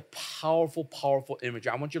it's such a powerful, powerful image.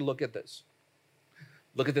 I want you to look at this.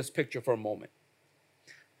 Look at this picture for a moment.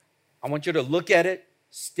 I want you to look at it,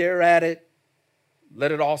 stare at it,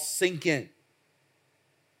 let it all sink in.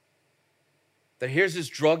 That here's this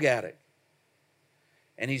drug addict,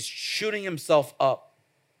 and he's shooting himself up.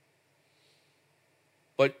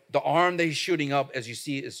 But the arm that he's shooting up, as you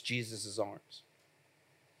see, is Jesus' arms.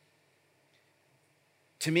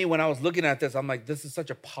 To me, when I was looking at this, I'm like, this is such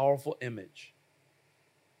a powerful image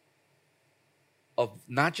of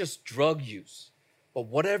not just drug use, but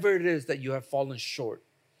whatever it is that you have fallen short,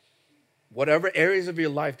 whatever areas of your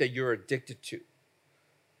life that you're addicted to,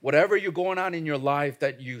 whatever you're going on in your life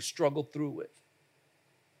that you struggle through with,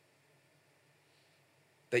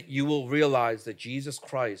 that you will realize that Jesus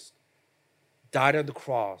Christ died on the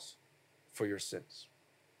cross for your sins.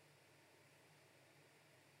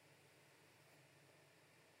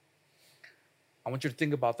 I want you to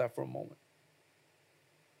think about that for a moment.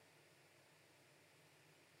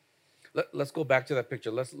 Let's go back to that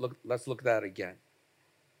picture. Let's look at that again.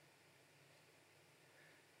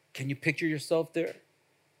 Can you picture yourself there?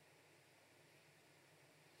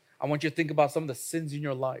 I want you to think about some of the sins in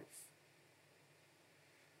your life.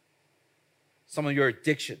 some of your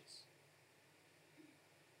addictions,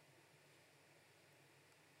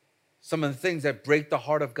 some of the things that break the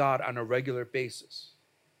heart of God on a regular basis.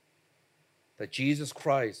 That Jesus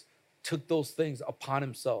Christ took those things upon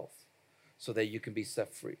himself so that you can be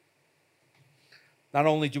set free. Not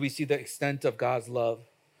only do we see the extent of God's love,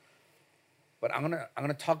 but I'm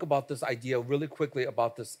gonna talk about this idea really quickly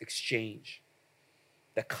about this exchange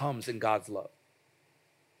that comes in God's love.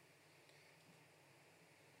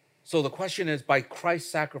 So the question is, by Christ's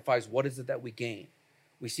sacrifice, what is it that we gain?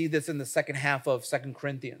 We see this in the second half of 2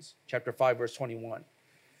 Corinthians chapter 5, verse 21.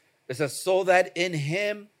 It says, so that in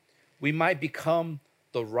him we might become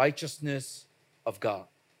the righteousness of God.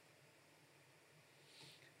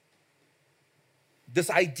 This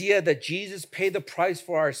idea that Jesus paid the price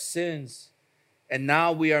for our sins and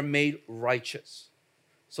now we are made righteous.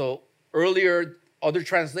 So earlier, other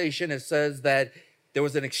translation, it says that there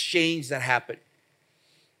was an exchange that happened.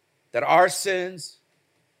 That our sins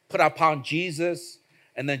put upon Jesus,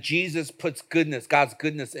 and then Jesus puts goodness, God's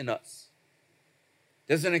goodness in us.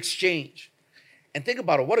 There's an exchange. And think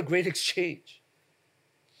about it, what a great exchange.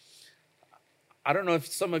 I don't know if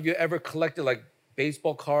some of you ever collected like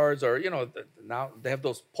baseball cards or, now they have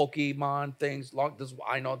those Pokemon things.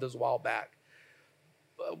 I know this a while back.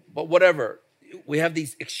 But whatever, we have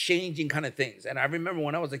these exchanging kind of things. And I remember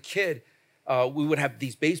when I was a kid, we would have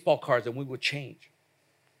these baseball cards and we would change.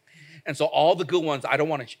 And so all the good ones, I don't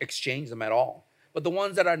want to exchange them at all. But the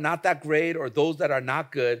ones that are not that great or those that are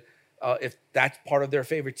not good, if that's part of their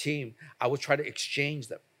favorite team, I would try to exchange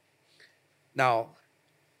them. Now,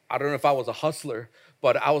 I don't know if I was a hustler,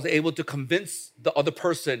 but I was able to convince the other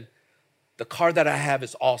person the car that I have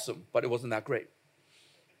is awesome, but it wasn't that great.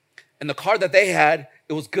 And the car that they had,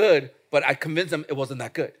 it was good, but I convinced them it wasn't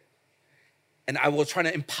that good. And I was trying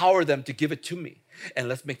to empower them to give it to me. And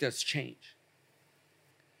let's make this change.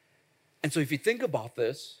 And so if you think about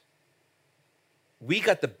this, we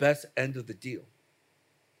got the best end of the deal.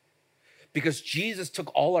 Because Jesus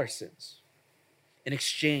took all our sins in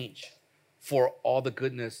exchange for all the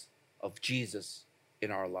goodness of Jesus in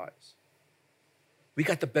our lives. We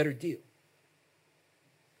got the better deal.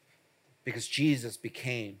 Because Jesus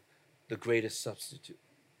became the greatest substitute.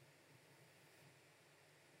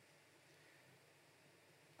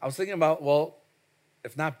 I was thinking about, well,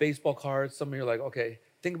 if not baseball cards, some of you are like, okay,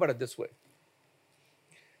 think about it this way.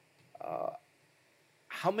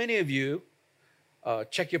 How many of you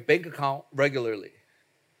check your bank account regularly?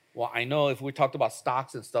 Well, I know if we talked about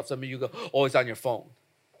stocks and stuff, some of you go, oh, it's on your phone.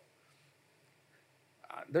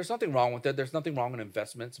 There's nothing wrong with it. There's nothing wrong with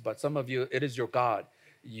investments, but some of you, it is your God.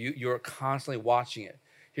 You're constantly watching it.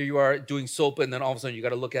 Here you are doing soap, and then all of a sudden you got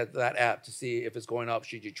to look at that app to see if it's going up.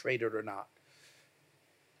 Should you trade it or not?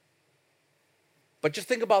 But just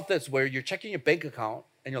think about this, where you're checking your bank account,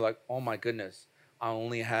 and you're like, oh my goodness, I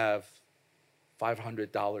only have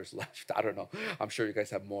 $500 left. I don't know. I'm sure you guys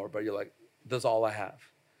have more, but you're like, this is all I have.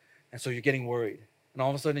 And so you're getting worried. And all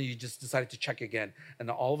of a sudden you just decided to check again. And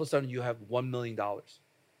then all of a sudden you have $1 million.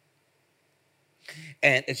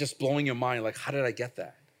 And it's just blowing your mind. Like, how did I get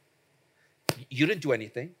that? You didn't do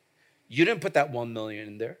anything. You didn't put that 1 million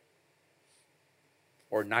in there.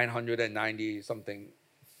 Or 990 something,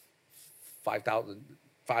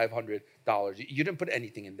 $5,500. You didn't put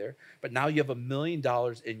anything in there. But now you have $1 million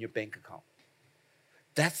in your bank account.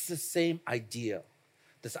 That's the same idea.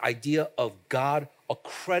 This idea of God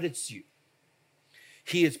accredits you.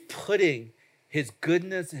 He is putting his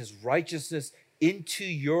goodness, his righteousness into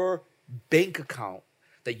your bank account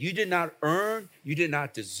that you did not earn, you did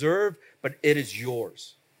not deserve, but it is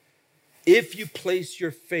yours. If you place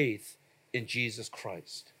your faith in Jesus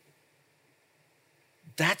Christ.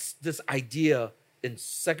 That's this idea in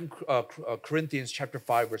 2 Corinthians chapter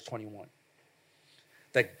 5, verse 21.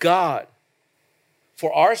 That God,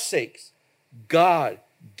 for our sakes, God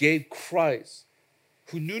gave Christ,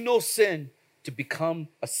 who knew no sin, to become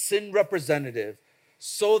a sin representative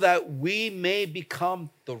so that we may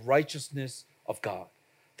become the righteousness of God.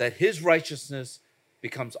 That his righteousness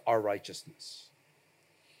becomes our righteousness.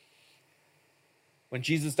 When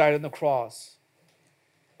Jesus died on the cross,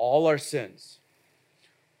 all our sins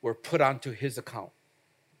were put onto his account.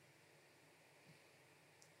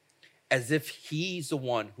 As if he's the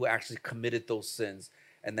one who actually committed those sins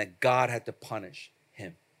and that God had to punish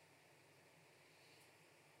him.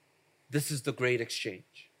 This is the great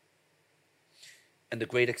exchange and the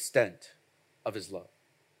great extent of his love.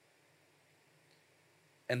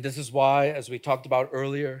 And this is why, as we talked about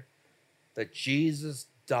earlier, that Jesus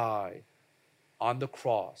died on the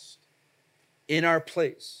cross in our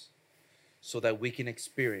place so that we can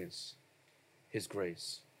experience his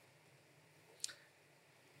grace.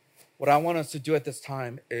 What I want us to do at this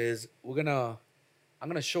time is I'm gonna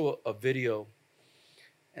show a video,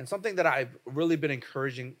 and something that I've really been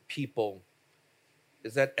encouraging people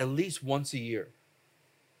is that at least once a year,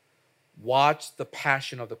 watch The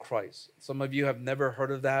Passion of the Christ. Some of you have never heard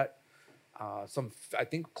of that. I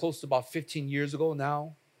think close to about 15 years ago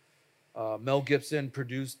now, Mel Gibson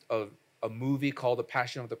produced a movie called The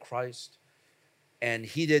Passion of the Christ, and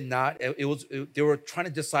he did not. They were trying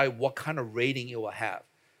to decide what kind of rating it will have,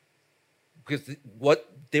 because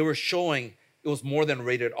what they were showing, it was more than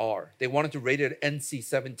rated R. They wanted to rate it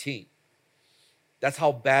NC-17. That's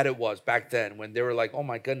how bad it was back then, when they were like, oh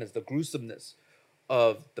my goodness, the gruesomeness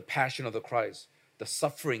of the Passion of the Christ, the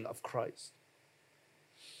suffering of Christ.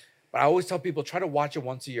 But I always tell people, try to watch it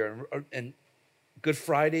once a year. And Good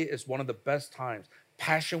Friday is one of the best times.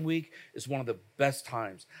 Passion Week is one of the best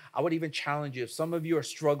times. I would even challenge you, if some of you are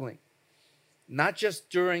struggling, not just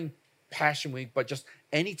during Passion Week, but just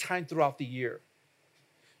any time throughout the year,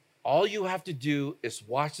 all you have to do is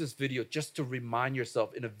watch this video just to remind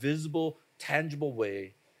yourself in a visible, tangible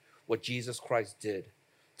way what Jesus Christ did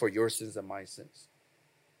for your sins and my sins.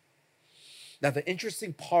 Now, the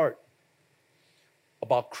interesting part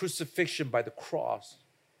about crucifixion by the cross,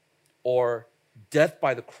 or death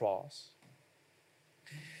by the cross,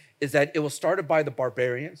 is that it was started by the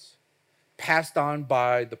barbarians, passed on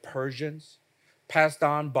by the Persians, passed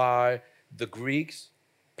on by the Greeks,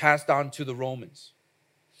 passed on to the Romans.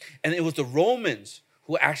 And it was the Romans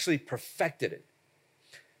who actually perfected it.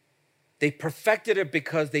 They perfected it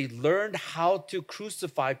because they learned how to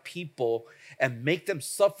crucify people and make them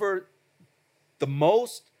suffer the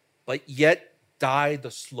most, but yet die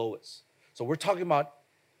the slowest. So we're talking about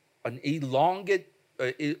a long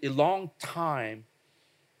time,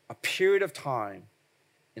 a period of time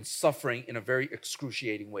in suffering in a very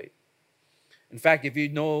excruciating way. In fact, if you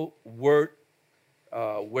know where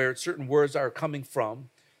certain words are coming from,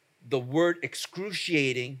 the word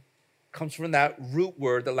excruciating comes from that root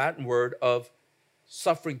word, the Latin word of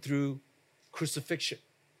suffering through crucifixion.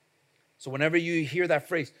 So whenever you hear that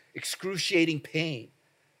phrase, excruciating pain,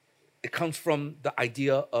 it comes from the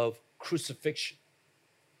idea of crucifixion.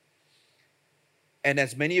 And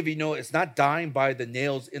as many of you know, it's not dying by the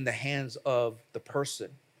nails in the hands of the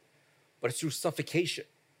person, but it's through suffocation.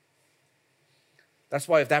 That's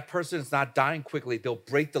why if that person is not dying quickly, they'll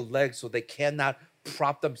break the legs so they cannot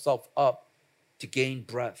prop themselves up to gain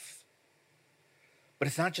breath. But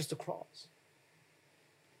it's not just a cross.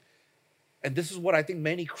 And this is what I think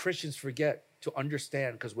many Christians forget to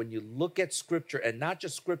understand, because when you look at Scripture, and not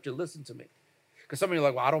just Scripture, listen to me. Because some of you are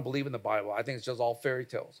like, well, I don't believe in the Bible. I think it's just all fairy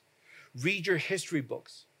tales. Read your history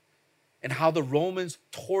books and how the Romans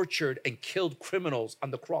tortured and killed criminals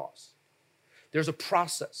on the cross. There's a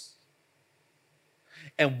process.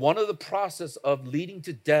 And one of the process of leading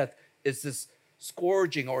to death is this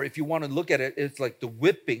scourging, or if you want to look at it, it's like the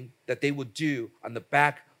whipping that they would do on the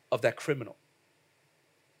back of that criminal.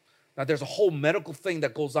 Now, there's a whole medical thing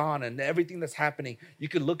that goes on and everything that's happening. You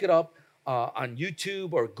can look it up on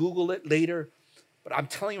YouTube or Google it later. But I'm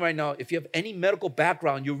telling you right now, if you have any medical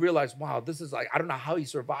background, you realize, wow, this is like, I don't know how he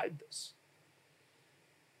survived this.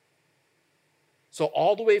 So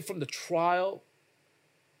all the way from the trial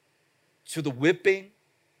to the whipping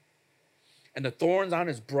and the thorns on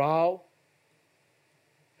his brow,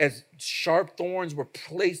 as sharp thorns were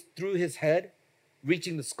placed through his head,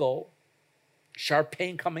 reaching the skull, sharp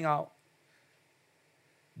pain coming out,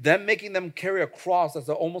 them making them carry a cross that's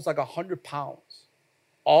almost like 100 pounds,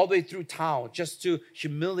 all the way through town just to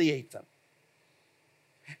humiliate them.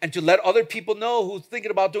 And to let other people know who's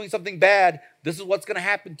thinking about doing something bad, this is what's going to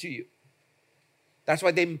happen to you. That's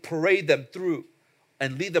why they parade them through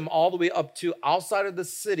and lead them all the way up to outside of the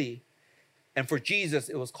city. And for Jesus,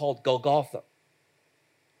 it was called Golgotha.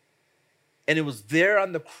 And it was there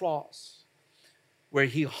on the cross where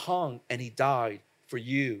he hung and he died for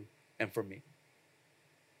you and for me.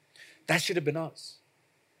 That should have been us.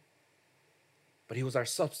 But he was our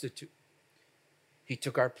substitute. He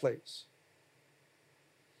took our place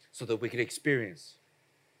so that we could experience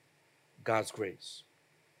God's grace.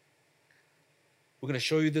 We're going to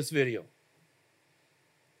show you this video,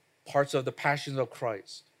 parts of the Passions of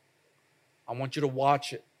Christ. I want you to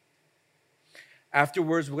watch it.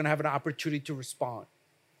 Afterwards, we're going to have an opportunity to respond.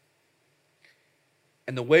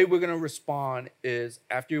 And the way we're going to respond is,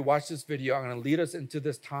 after you watch this video, I'm going to lead us into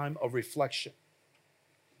this time of reflection.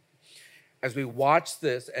 As we watch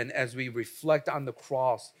this and as we reflect on the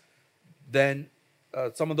cross, then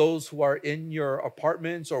some of those who are in your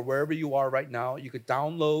apartments or wherever you are right now, you could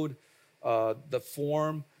download the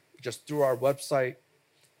form just through our website.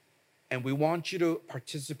 And we want you to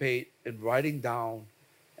participate in writing down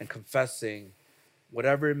and confessing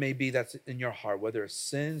whatever it may be that's in your heart, whether it's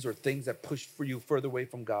sins or things that push for you further away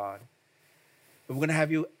from God. And we're going to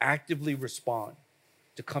have you actively respond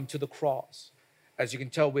to come to the cross. As you can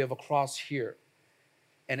tell, we have a cross here.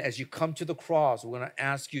 And as you come to the cross, we're going to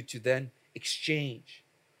ask you to then exchange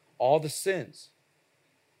all the sins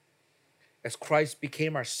as Christ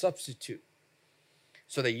became our substitute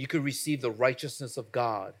so that you could receive the righteousness of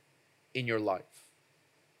God in your life.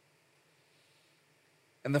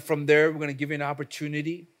 And then from there, we're going to give you an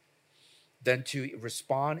opportunity then to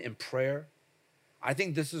respond in prayer. I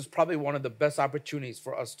think this is probably one of the best opportunities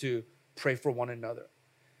for us to pray for one another.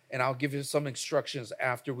 And I'll give you some instructions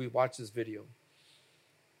after we watch this video.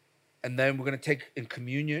 And then we're going to take in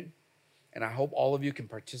communion. And I hope all of you can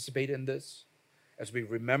participate in this as we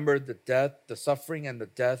remember the death, the suffering, and the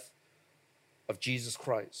death of Jesus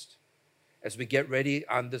Christ. As we get ready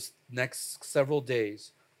on this next several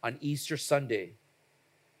days, on Easter Sunday,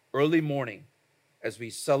 early morning, as we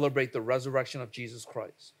celebrate the resurrection of Jesus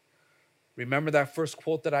Christ. Remember that first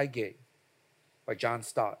quote that I gave by John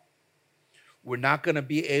Stott. We're not going to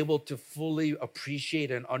be able to fully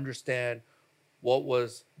appreciate and understand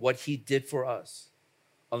what he did for us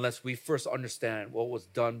unless we first understand what was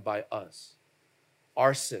done by us.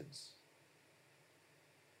 Our sins,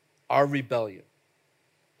 our rebellion,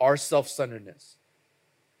 our self-centeredness,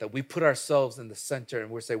 that we put ourselves in the center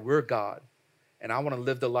and we say, we're God, and I want to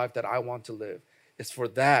live the life that I want to live. It's for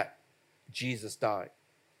that Jesus died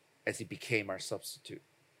as he became our substitute.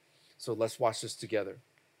 So let's watch this together.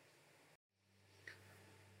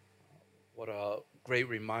 What a great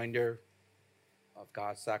reminder of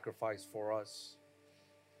God's sacrifice for us.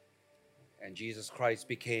 And Jesus Christ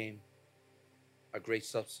became a great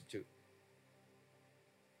substitute.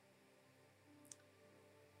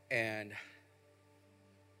 And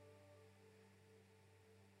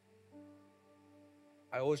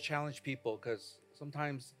I always challenge people because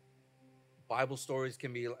sometimes Bible stories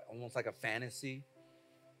can be almost like a fantasy,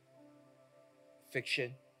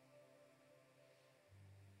 fiction.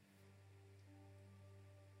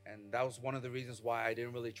 And that was one of the reasons why I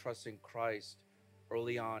didn't really trust in Christ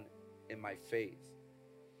early on in my faith.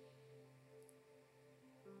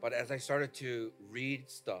 But as I started to read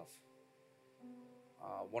stuff,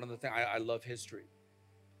 one of the things, I love history.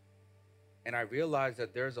 And I realized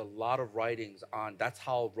that there's a lot of writings on, that's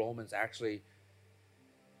how Romans actually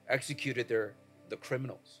executed the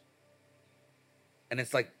criminals. And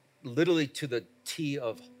it's like literally to the T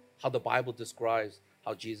of how the Bible describes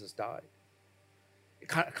how Jesus died. It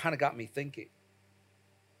kind of got me thinking.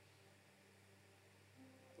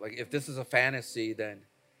 Like, if this is a fantasy, then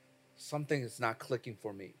something is not clicking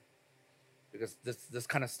for me. Because this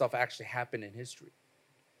kind of stuff actually happened in history.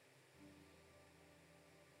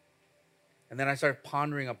 And then I started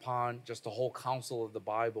pondering upon just the whole counsel of the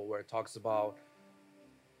Bible where it talks about,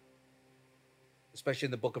 especially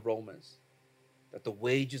in the book of Romans, that the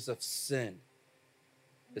wages of sin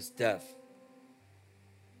is death.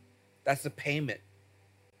 That's the payment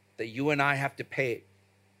that you and I have to pay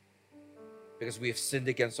because we have sinned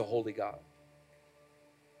against the holy God.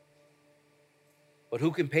 But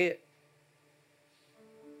who can pay it?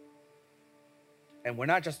 And we're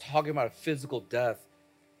not just talking about a physical death.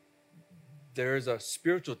 There is a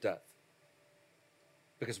spiritual death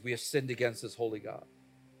because we have sinned against this holy God.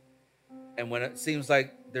 And when it seems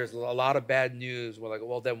like there's a lot of bad news, we're like,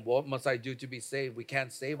 well, then what must I do to be saved? We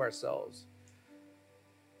can't save ourselves.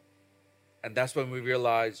 And that's when we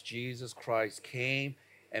realize Jesus Christ came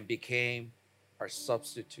and became our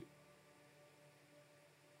substitute.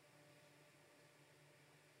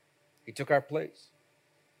 He took our place.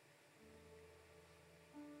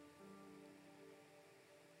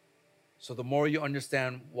 So the more you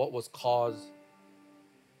understand what was caused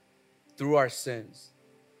through our sins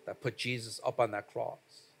that put Jesus up on that cross,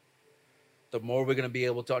 the more we're going to be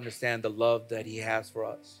able to understand the love that he has for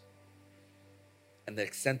us and the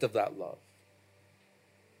extent of that love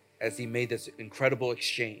as he made this incredible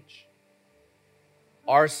exchange.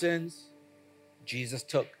 Our sins, Jesus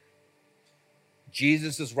took.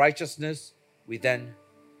 Jesus' righteousness, we then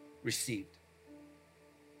received.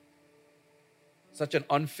 Such an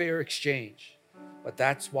unfair exchange, but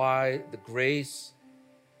that's why the grace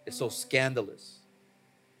is so scandalous.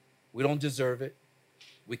 We don't deserve it.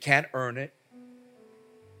 We can't earn it.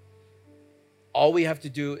 All we have to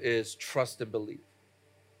do is trust and believe.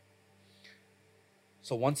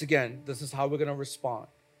 So once again, this is how we're going to respond.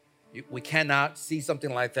 We cannot see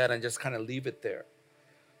something like that and just kind of leave it there.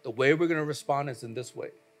 The way we're going to respond is in this way.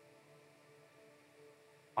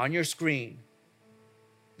 On your screen,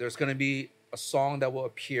 there's going to be a song that will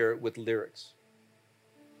appear with lyrics.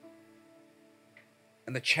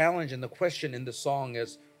 And the challenge and the question in the song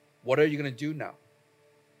is, what are you going to do now?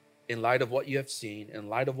 In light of what you have seen, in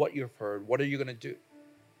light of what you've heard, what are you going to do?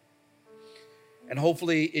 And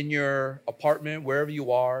hopefully in your apartment, wherever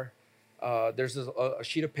you are, there's a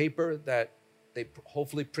sheet of paper that they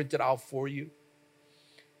hopefully printed out for you.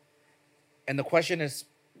 And the question is,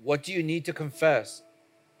 what do you need to confess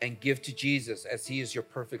and give to Jesus as he is your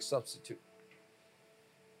perfect substitute?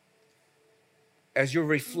 As you're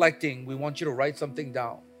reflecting, we want you to write something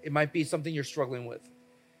down. It might be something you're struggling with.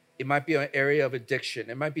 It might be an area of addiction.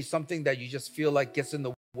 It might be something that you just feel like gets in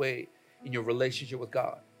the way in your relationship with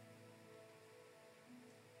God.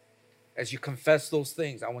 As you confess those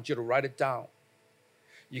things, I want you to write it down.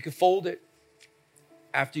 You can fold it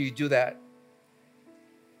after you do that.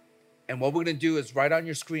 And what we're going to do is right on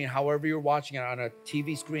your screen, however you're watching it, on a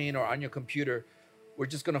TV screen or on your computer, we're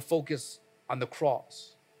just going to focus on the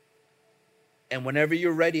cross. And whenever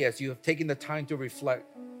you're ready, as you have taken the time to reflect,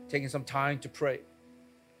 taking some time to pray,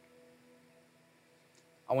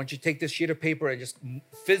 I want you to take this sheet of paper and just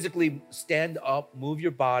physically stand up, move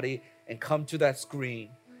your body, and come to that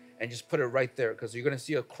screen and just put it right there, because you're going to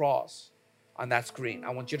see a cross on that screen.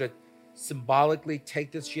 I want you to symbolically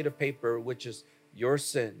take this sheet of paper, which is your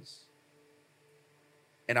sins,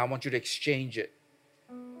 and I want you to exchange it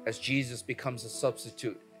as Jesus becomes a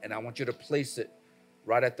substitute. And I want you to place it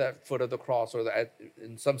right at the foot of the cross, or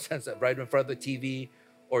in some sense, right in front of the TV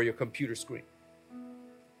or your computer screen.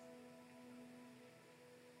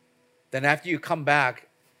 Then after you come back,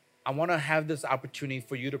 I want to have this opportunity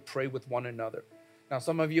for you to pray with one another. Now,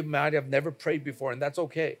 some of you might have never prayed before, and that's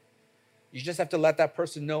okay. You just have to let that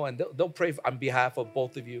person know, and they'll pray on behalf of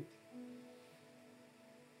both of you.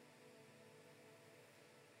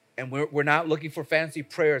 And we're not looking for fancy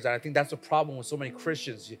prayers, and I think that's a problem with so many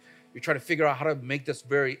Christians. You try to figure out how to make this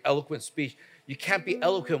very eloquent speech. You can't be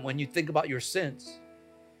eloquent when you think about your sins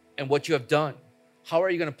and what you have done. How are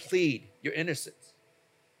you going to plead your innocence?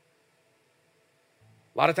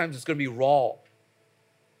 A lot of times it's going to be raw.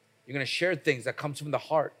 You're going to share things that comes from the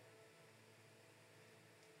heart.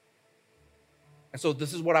 And so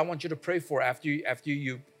this is what I want you to pray for after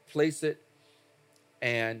you place it,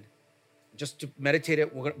 and just to meditate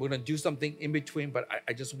it. We're going to do something in between, but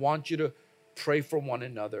I just want you to pray for one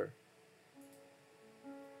another.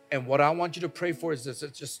 And what I want you to pray for is this.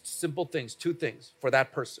 It's just simple things, 2 things for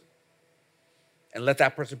that person. And let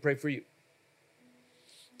that person pray for you.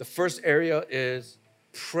 The first area is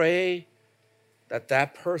pray that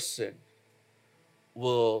that person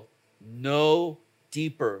will know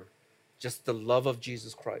deeper just the love of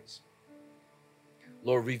Jesus Christ.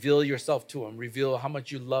 Lord, reveal yourself to them. Reveal how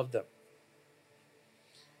much you love them.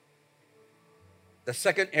 The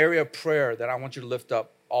second area of prayer that I want you to lift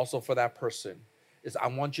up also for that person is I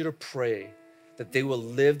want you to pray that they will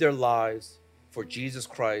live their lives for Jesus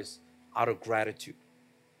Christ out of gratitude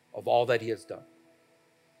of all that he has done.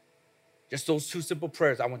 Just those 2 simple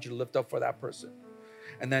prayers I want you to lift up for that person.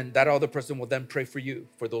 And then that other person will then pray for you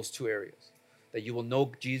for those 2 areas. That you will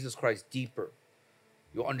know Jesus Christ deeper.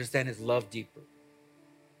 You'll understand his love deeper.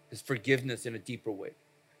 His forgiveness in a deeper way.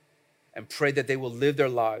 And pray that they will live their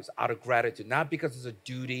lives out of gratitude. Not because it's a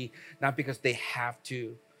duty, not because they have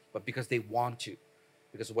to, but because they want to.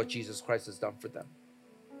 Because of what Jesus Christ has done for them.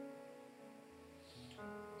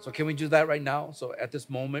 So can we do that right now? So at this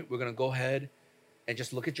moment, we're going to go ahead and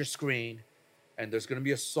just look at your screen. And there's going to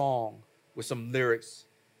be a song with some lyrics.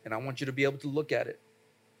 And I want you to be able to look at it.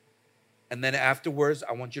 And then afterwards,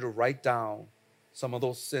 I want you to write down some of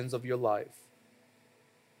those sins of your life.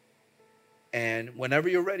 And whenever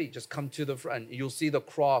you're ready, just come to the front. You'll see the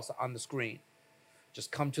cross on the screen.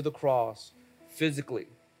 Just come to the cross physically.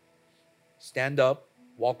 Stand up,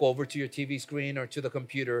 walk over to your TV screen or to the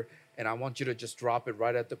computer, and I want you to just drop it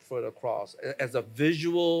right at the foot of the cross as a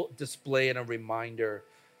visual display and a reminder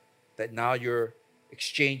that now you're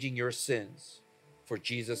exchanging your sins for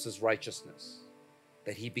Jesus' righteousness,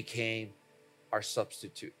 that he became our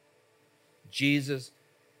substitute. Jesus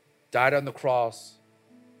died on the cross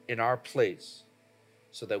in our place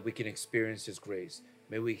so that we can experience his grace.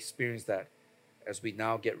 May we experience that as we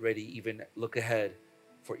now get ready, even look ahead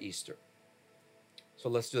for Easter. So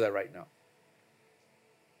let's do that right now.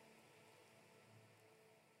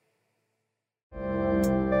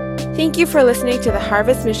 Thank you for listening to the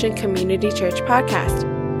Harvest Mission Community Church podcast.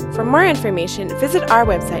 For more information, visit our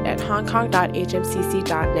website at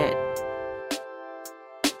hongkong.hmcc.net.